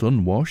sugar pot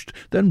unwashed,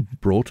 then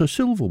brought a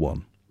silver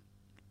one.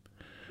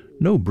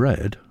 No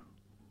bread.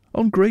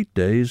 On great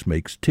days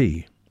makes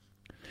tea.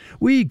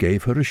 We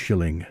gave her a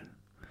shilling.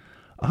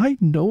 I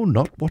know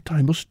not what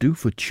I must do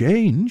for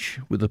change,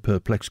 with a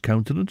perplexed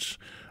countenance,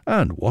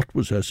 and what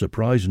was her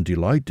surprise and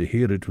delight to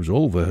hear it was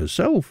all for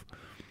herself.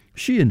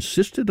 She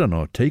insisted on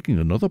our taking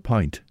another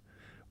pint.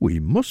 We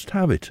must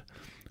have it,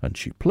 and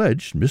she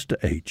pledged Mr.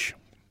 H.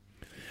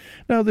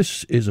 Now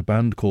this is a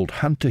band called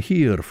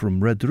HANTERHIR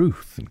from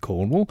Redruth in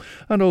Cornwall,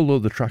 and although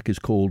the track is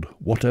called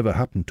Whatever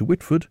Happened to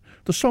Whitford,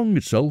 the song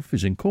itself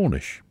is in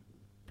Cornish.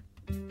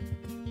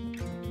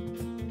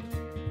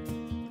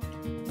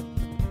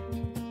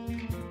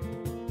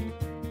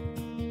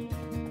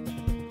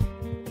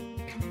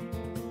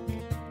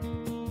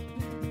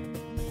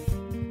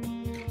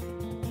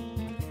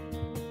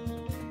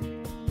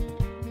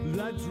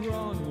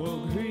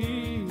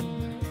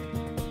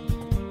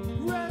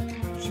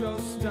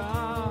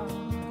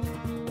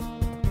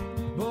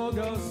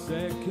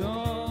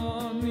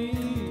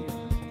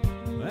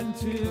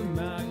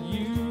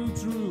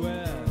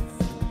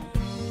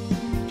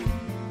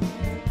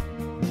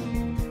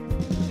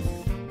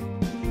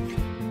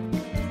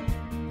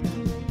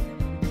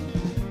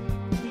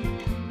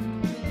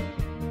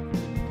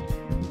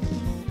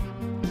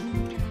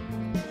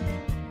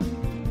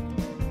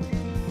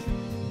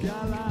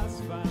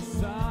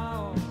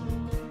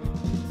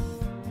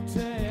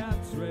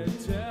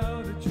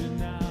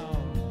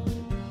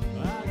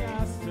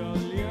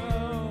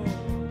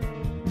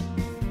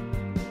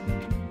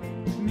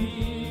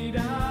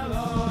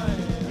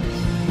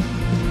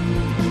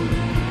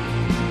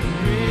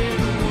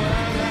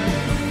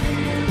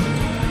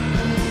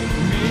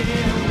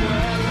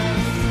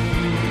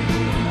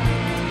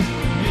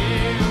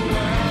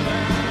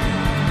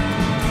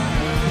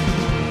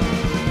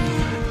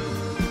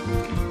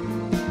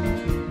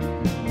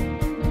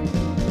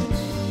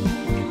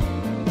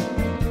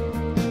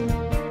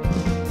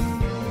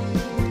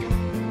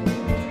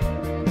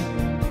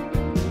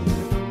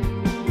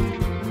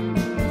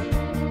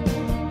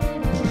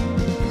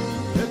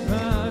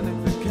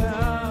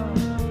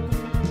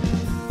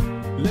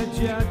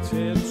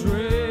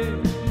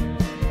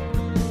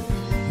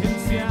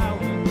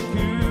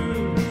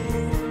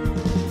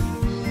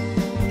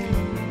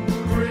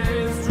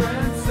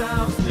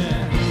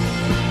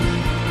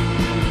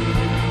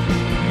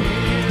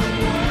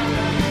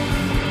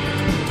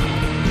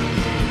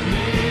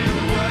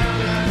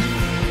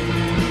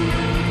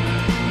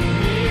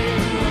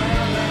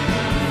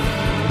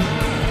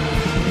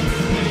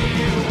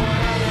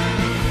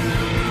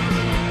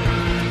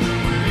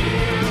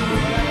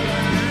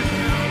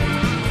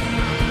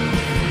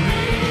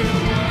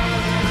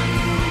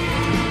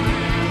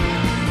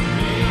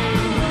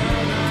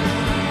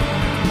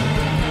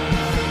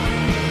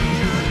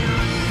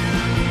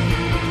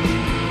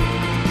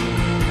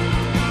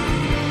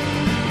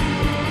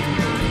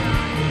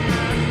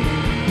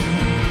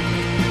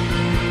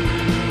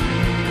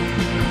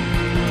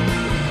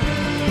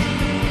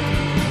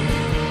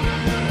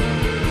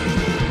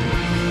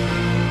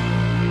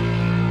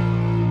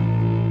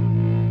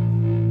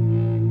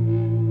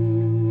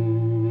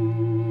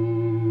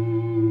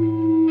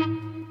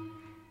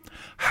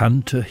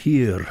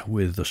 HANTERHIR,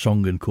 with a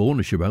song in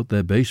Cornish about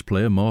their bass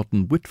player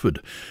Martin Whitford,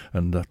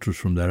 and that was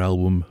from their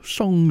album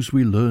Songs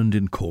We Learned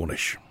in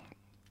Cornish.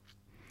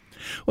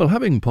 Well,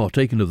 having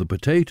partaken of the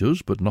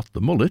potatoes, but not the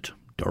mullet,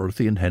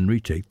 Dorothy and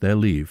Henry take their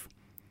leave.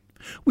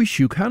 We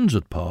shook hands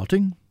at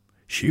parting.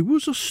 She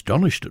was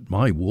astonished at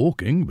my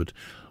walking, but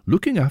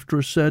looking after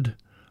us said,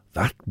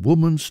 "That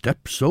woman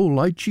steps so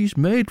light she's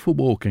made for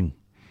walking."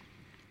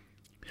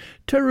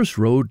 Terrace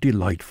road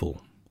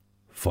delightful.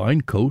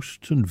 Fine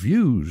coast and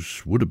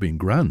views would have been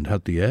grand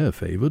had the air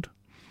favoured.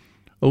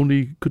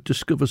 Only could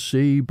discover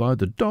sea by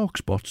the dark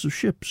spots of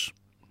ships.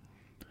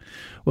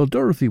 Well,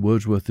 Dorothy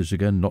Wordsworth is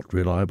again not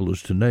reliable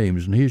as to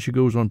names, and here she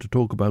goes on to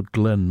talk about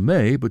Glen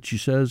Maye, but she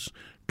says,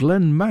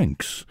 Glen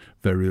Manx,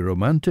 very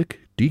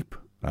romantic, deep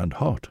and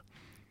hot.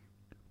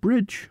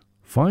 Bridge,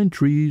 fine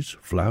trees,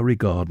 flowery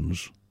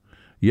gardens.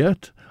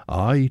 Yet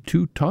I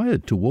too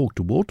tired to walk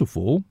to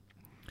waterfall.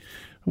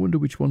 I wonder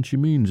which one she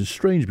means. It's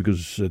strange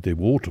because the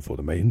waterfall,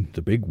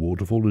 the big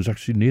waterfall, is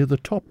actually near the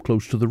top,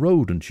 close to the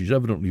road, and she's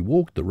evidently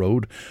walked the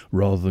road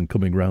rather than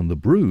coming round the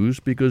bruise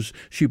because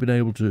she'd been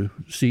able to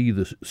see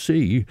the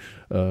sea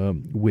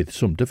with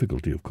some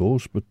difficulty, of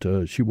course, but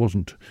she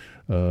wasn't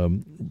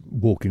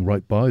walking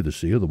right by the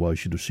sea, otherwise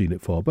she'd have seen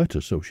it far better.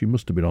 So she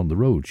must have been on the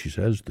road, she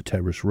says, the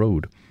terrace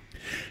road.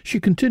 She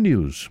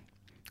continues,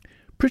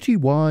 pretty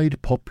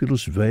wide,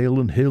 populous vale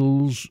and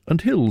hills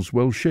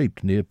well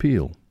shaped near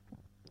Peel.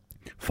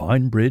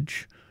 Fine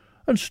bridge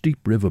and steep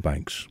river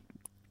banks.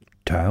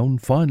 Town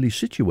finely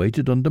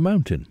situated under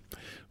mountain.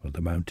 Well,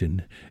 the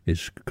mountain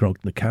is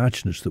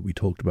Croeso that we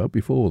talked about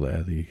before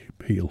there, the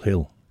Peel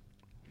Hill.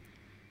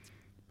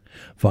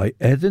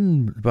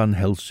 Phaidin Van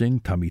Helsing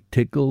tammy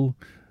tiggle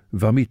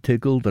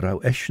der au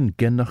eschen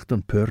gennacht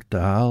an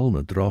Purtaal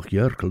na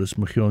Dracula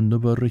machon na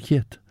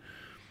verrechit.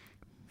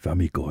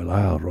 Vami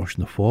goila rosh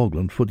na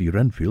fogland for the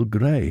Renfield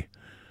grey.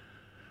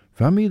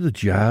 Vami the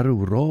jar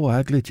raw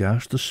agli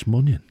jas the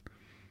smunion.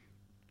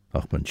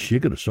 Ach man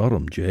sigur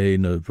sorum jay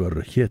na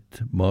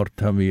verrechit mar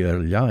tammy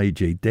liai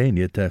jay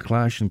dania te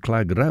clash and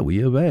clag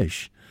rawi a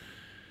vesh.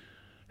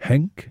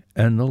 Henk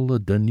ennel a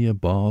dunja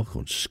bach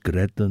und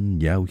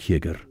skredden jou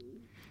higger.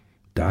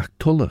 Dag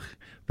tullach,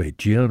 bij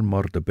jeer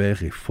mar de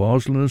beg ik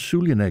fazelen en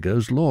Suljenegge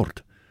as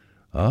lord.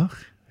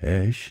 Ach,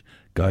 eis,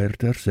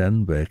 geirt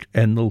sen weg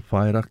ennel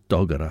feirach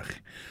doggerach,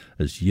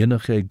 as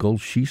jinnach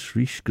golf schies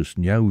riskus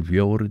njau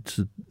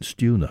vjorit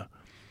stuna.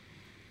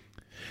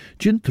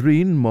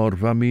 Jintrin mar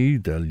vami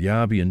del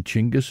Jabi and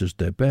Chingus as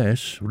de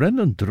bes,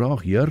 rennen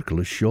drach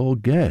jerkele shaw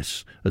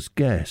ges, as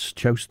ges,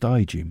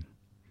 chaustaijim.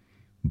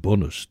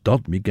 Bonus,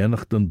 dod mi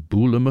genach den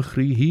boele me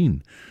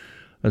hien,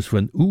 as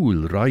when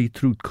oel rai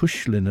trut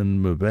kuslin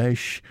en me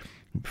wesh,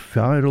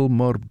 feirel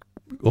mar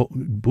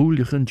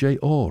boeligen jay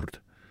ord.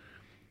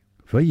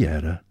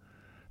 Vajere,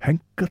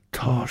 henke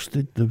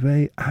taasted de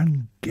wei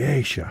an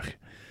geishach.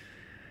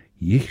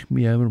 Ich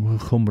mi ever me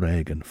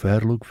gumregen,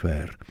 verlug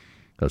ver,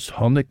 as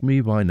honnik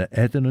mi weine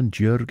edden en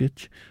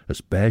jurgit,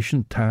 as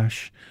beishen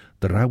tash,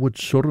 drawed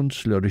surren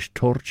slurish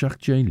torchach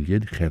jane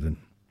lid gedden.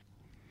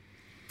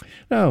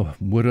 Now,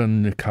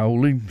 Wirran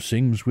Cowley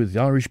sings with the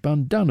Irish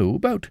band DANU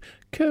about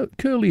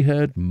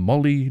curly-haired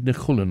Mwmpy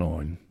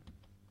Llwyd.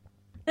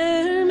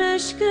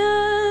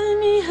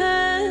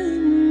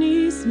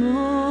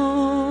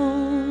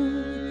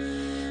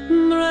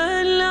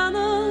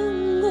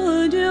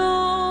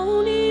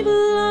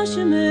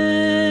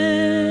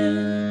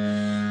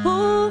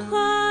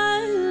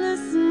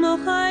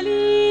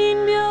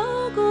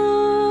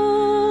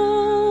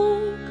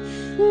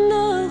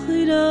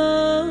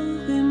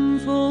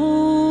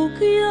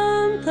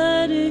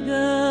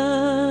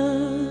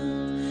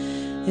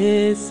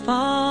 His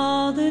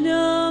father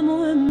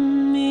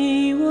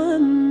Mwmpy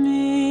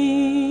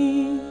Llwyd,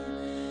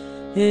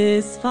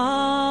 his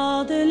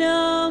father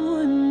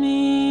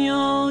Mwmpy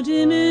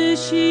Auldyn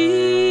River,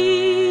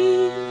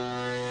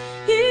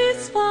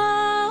 his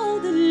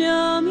father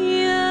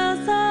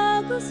Llwyd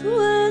agus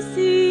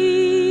wasi,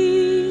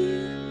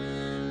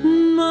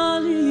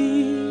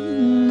 Mali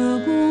na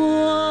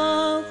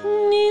gwach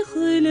Ni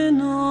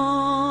Chuilleanain.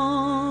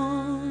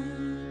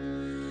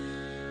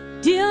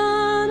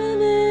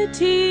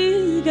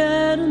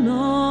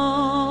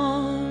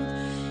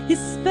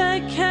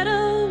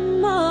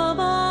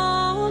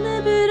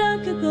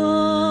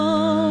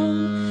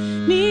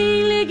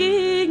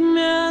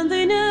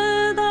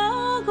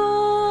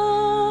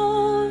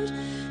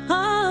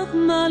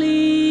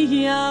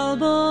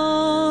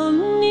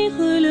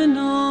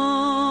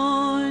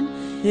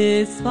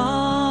 His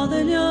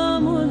father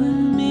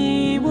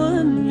Mwmpy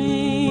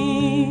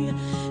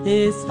Llwyd,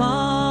 his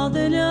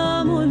father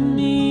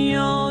Mwmpy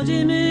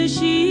Auldyn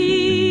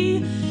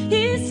River,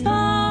 his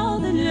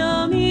father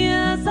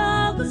Llwyd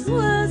agus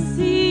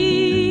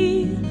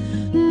wasi,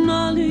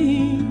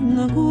 Mali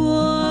na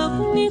gwach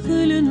Ni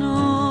Chuilleanain.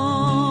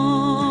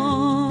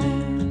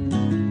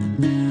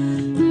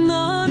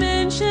 Na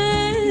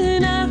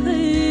menschen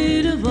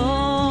achir a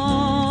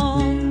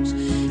vant,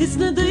 is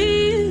na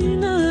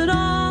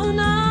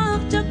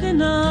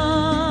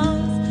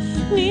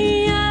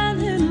Ni and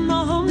him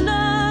mahom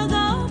na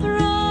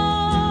gabra.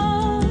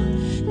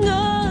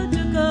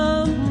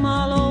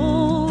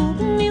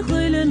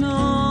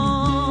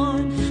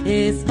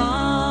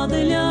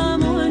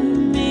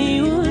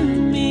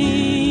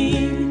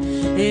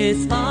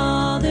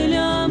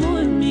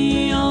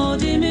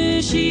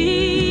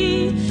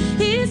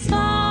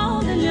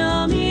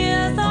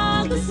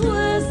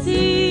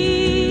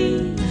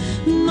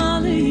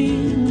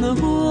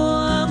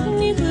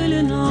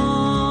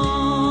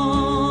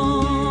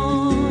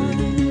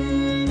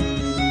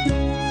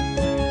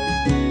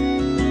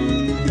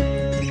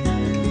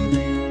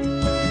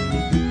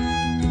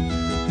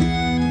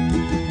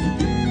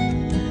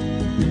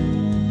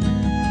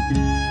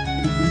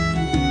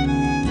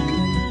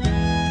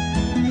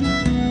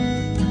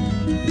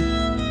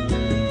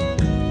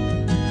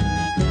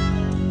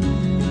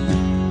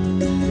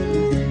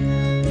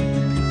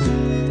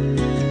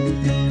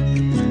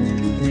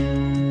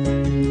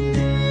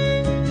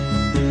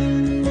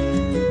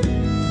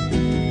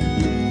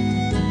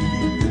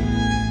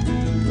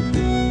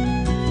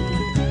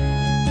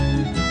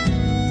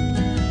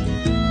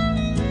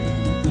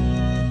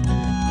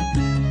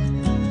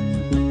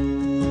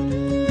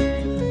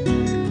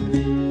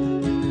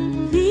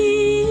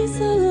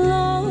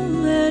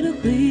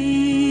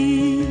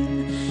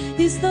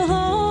 is the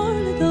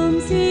horn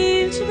comes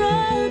in to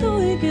brad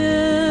oige.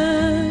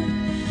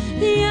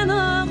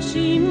 Yanach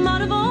she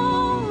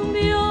marvon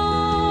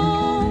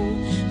beyond.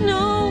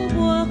 No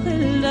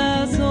boachel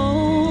as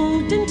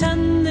old and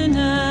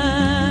tandina.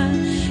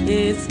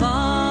 It's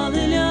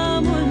Father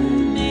Lam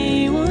on me.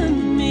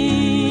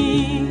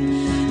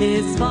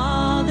 It's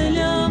Father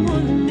Lam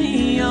on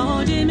me.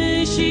 Oh,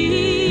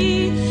 Dimishi.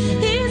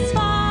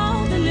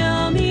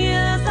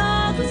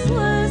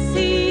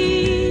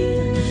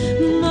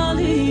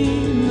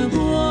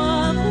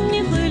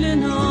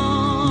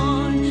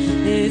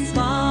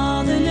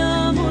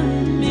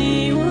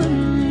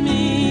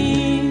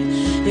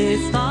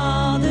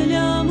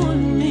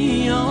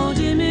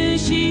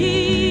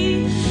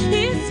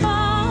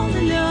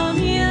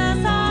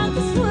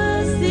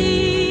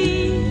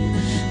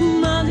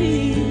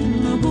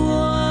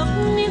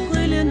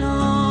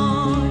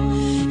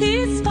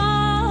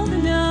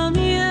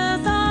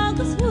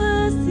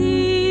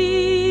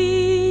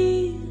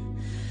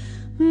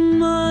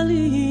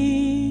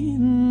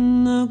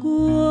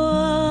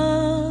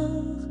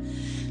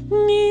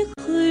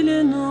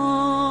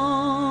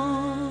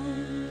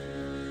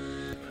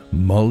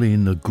 Molly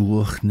na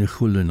Guach Ni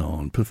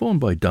Chuilleanain, performed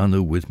by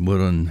DANU with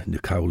Murran Ni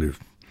Chuilleanain.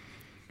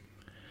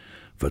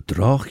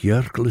 Verdrach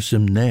Jerkelis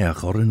im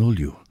neach or in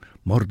ulju,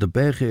 mar de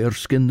bege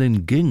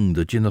skindin ging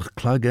de jinnach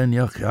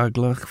klagenjach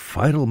jaglach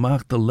feirel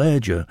macht de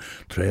leidje,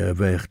 tre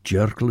weg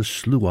Jerkelis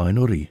sluain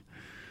ori.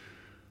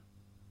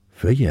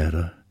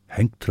 Vejere,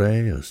 henk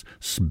tre as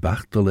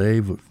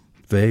spachtele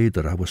ve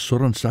der awa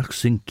surrensach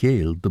sin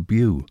keel de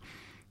bew.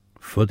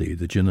 Fuddy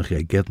de jinnach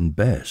je getten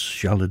bes,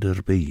 shall it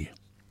er be.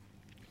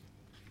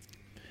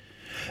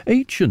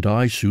 H and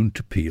I soon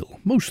to Peel,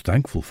 most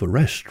thankful for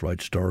rest,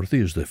 writes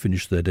Dorothy as they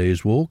finish their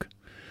day's walk.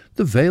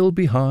 The vale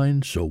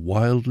behind, so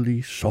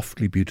wildly,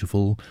 softly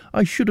beautiful,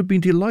 I should have been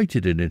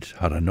delighted in it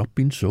had I not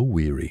been so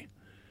weary.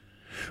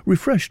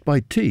 Refreshed by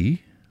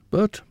tea,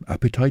 but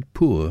appetite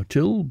poor,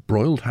 till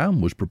broiled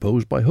ham was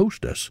proposed by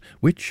hostess,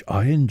 which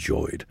I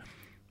enjoyed.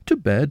 To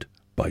bed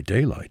by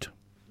daylight.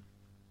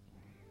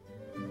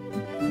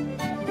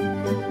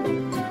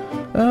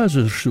 As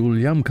er sul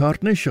jam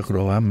cartnish ach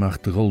ro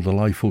amach de golde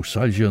life o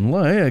saljan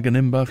lai ag an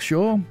imbach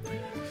shaw.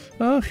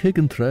 Ach, hig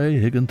and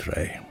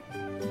tray.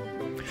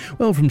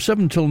 Well, from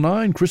 7 till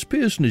 9, Chris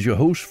Pearson is your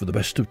host for the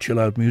best of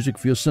chill-out music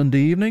for your Sunday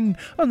evening,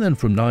 and then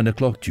from 9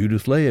 o'clock,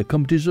 Judith Lay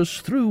accompanies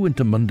us through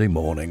into Monday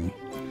morning.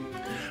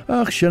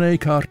 Ach, Sinead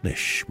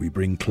Cartnish, we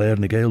bring Claare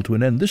and Gael to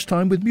an end, this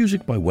time with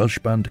music by Welsh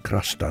band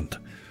Crastant.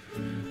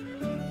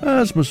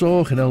 As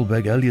Masoch and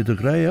Elbeg Elia de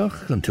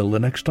Greyach, until the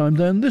next time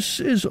then, this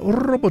is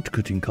Robert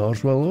Cutting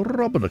Carswell,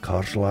 Robert a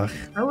Carslach.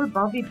 Oh,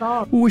 Bobby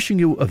Bob. Wishing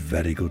you a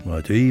very good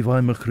night. Eve,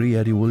 I'm a Cree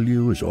Eddie will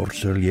you, as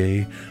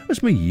Orserlier,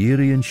 as me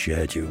Yeri and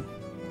shared you.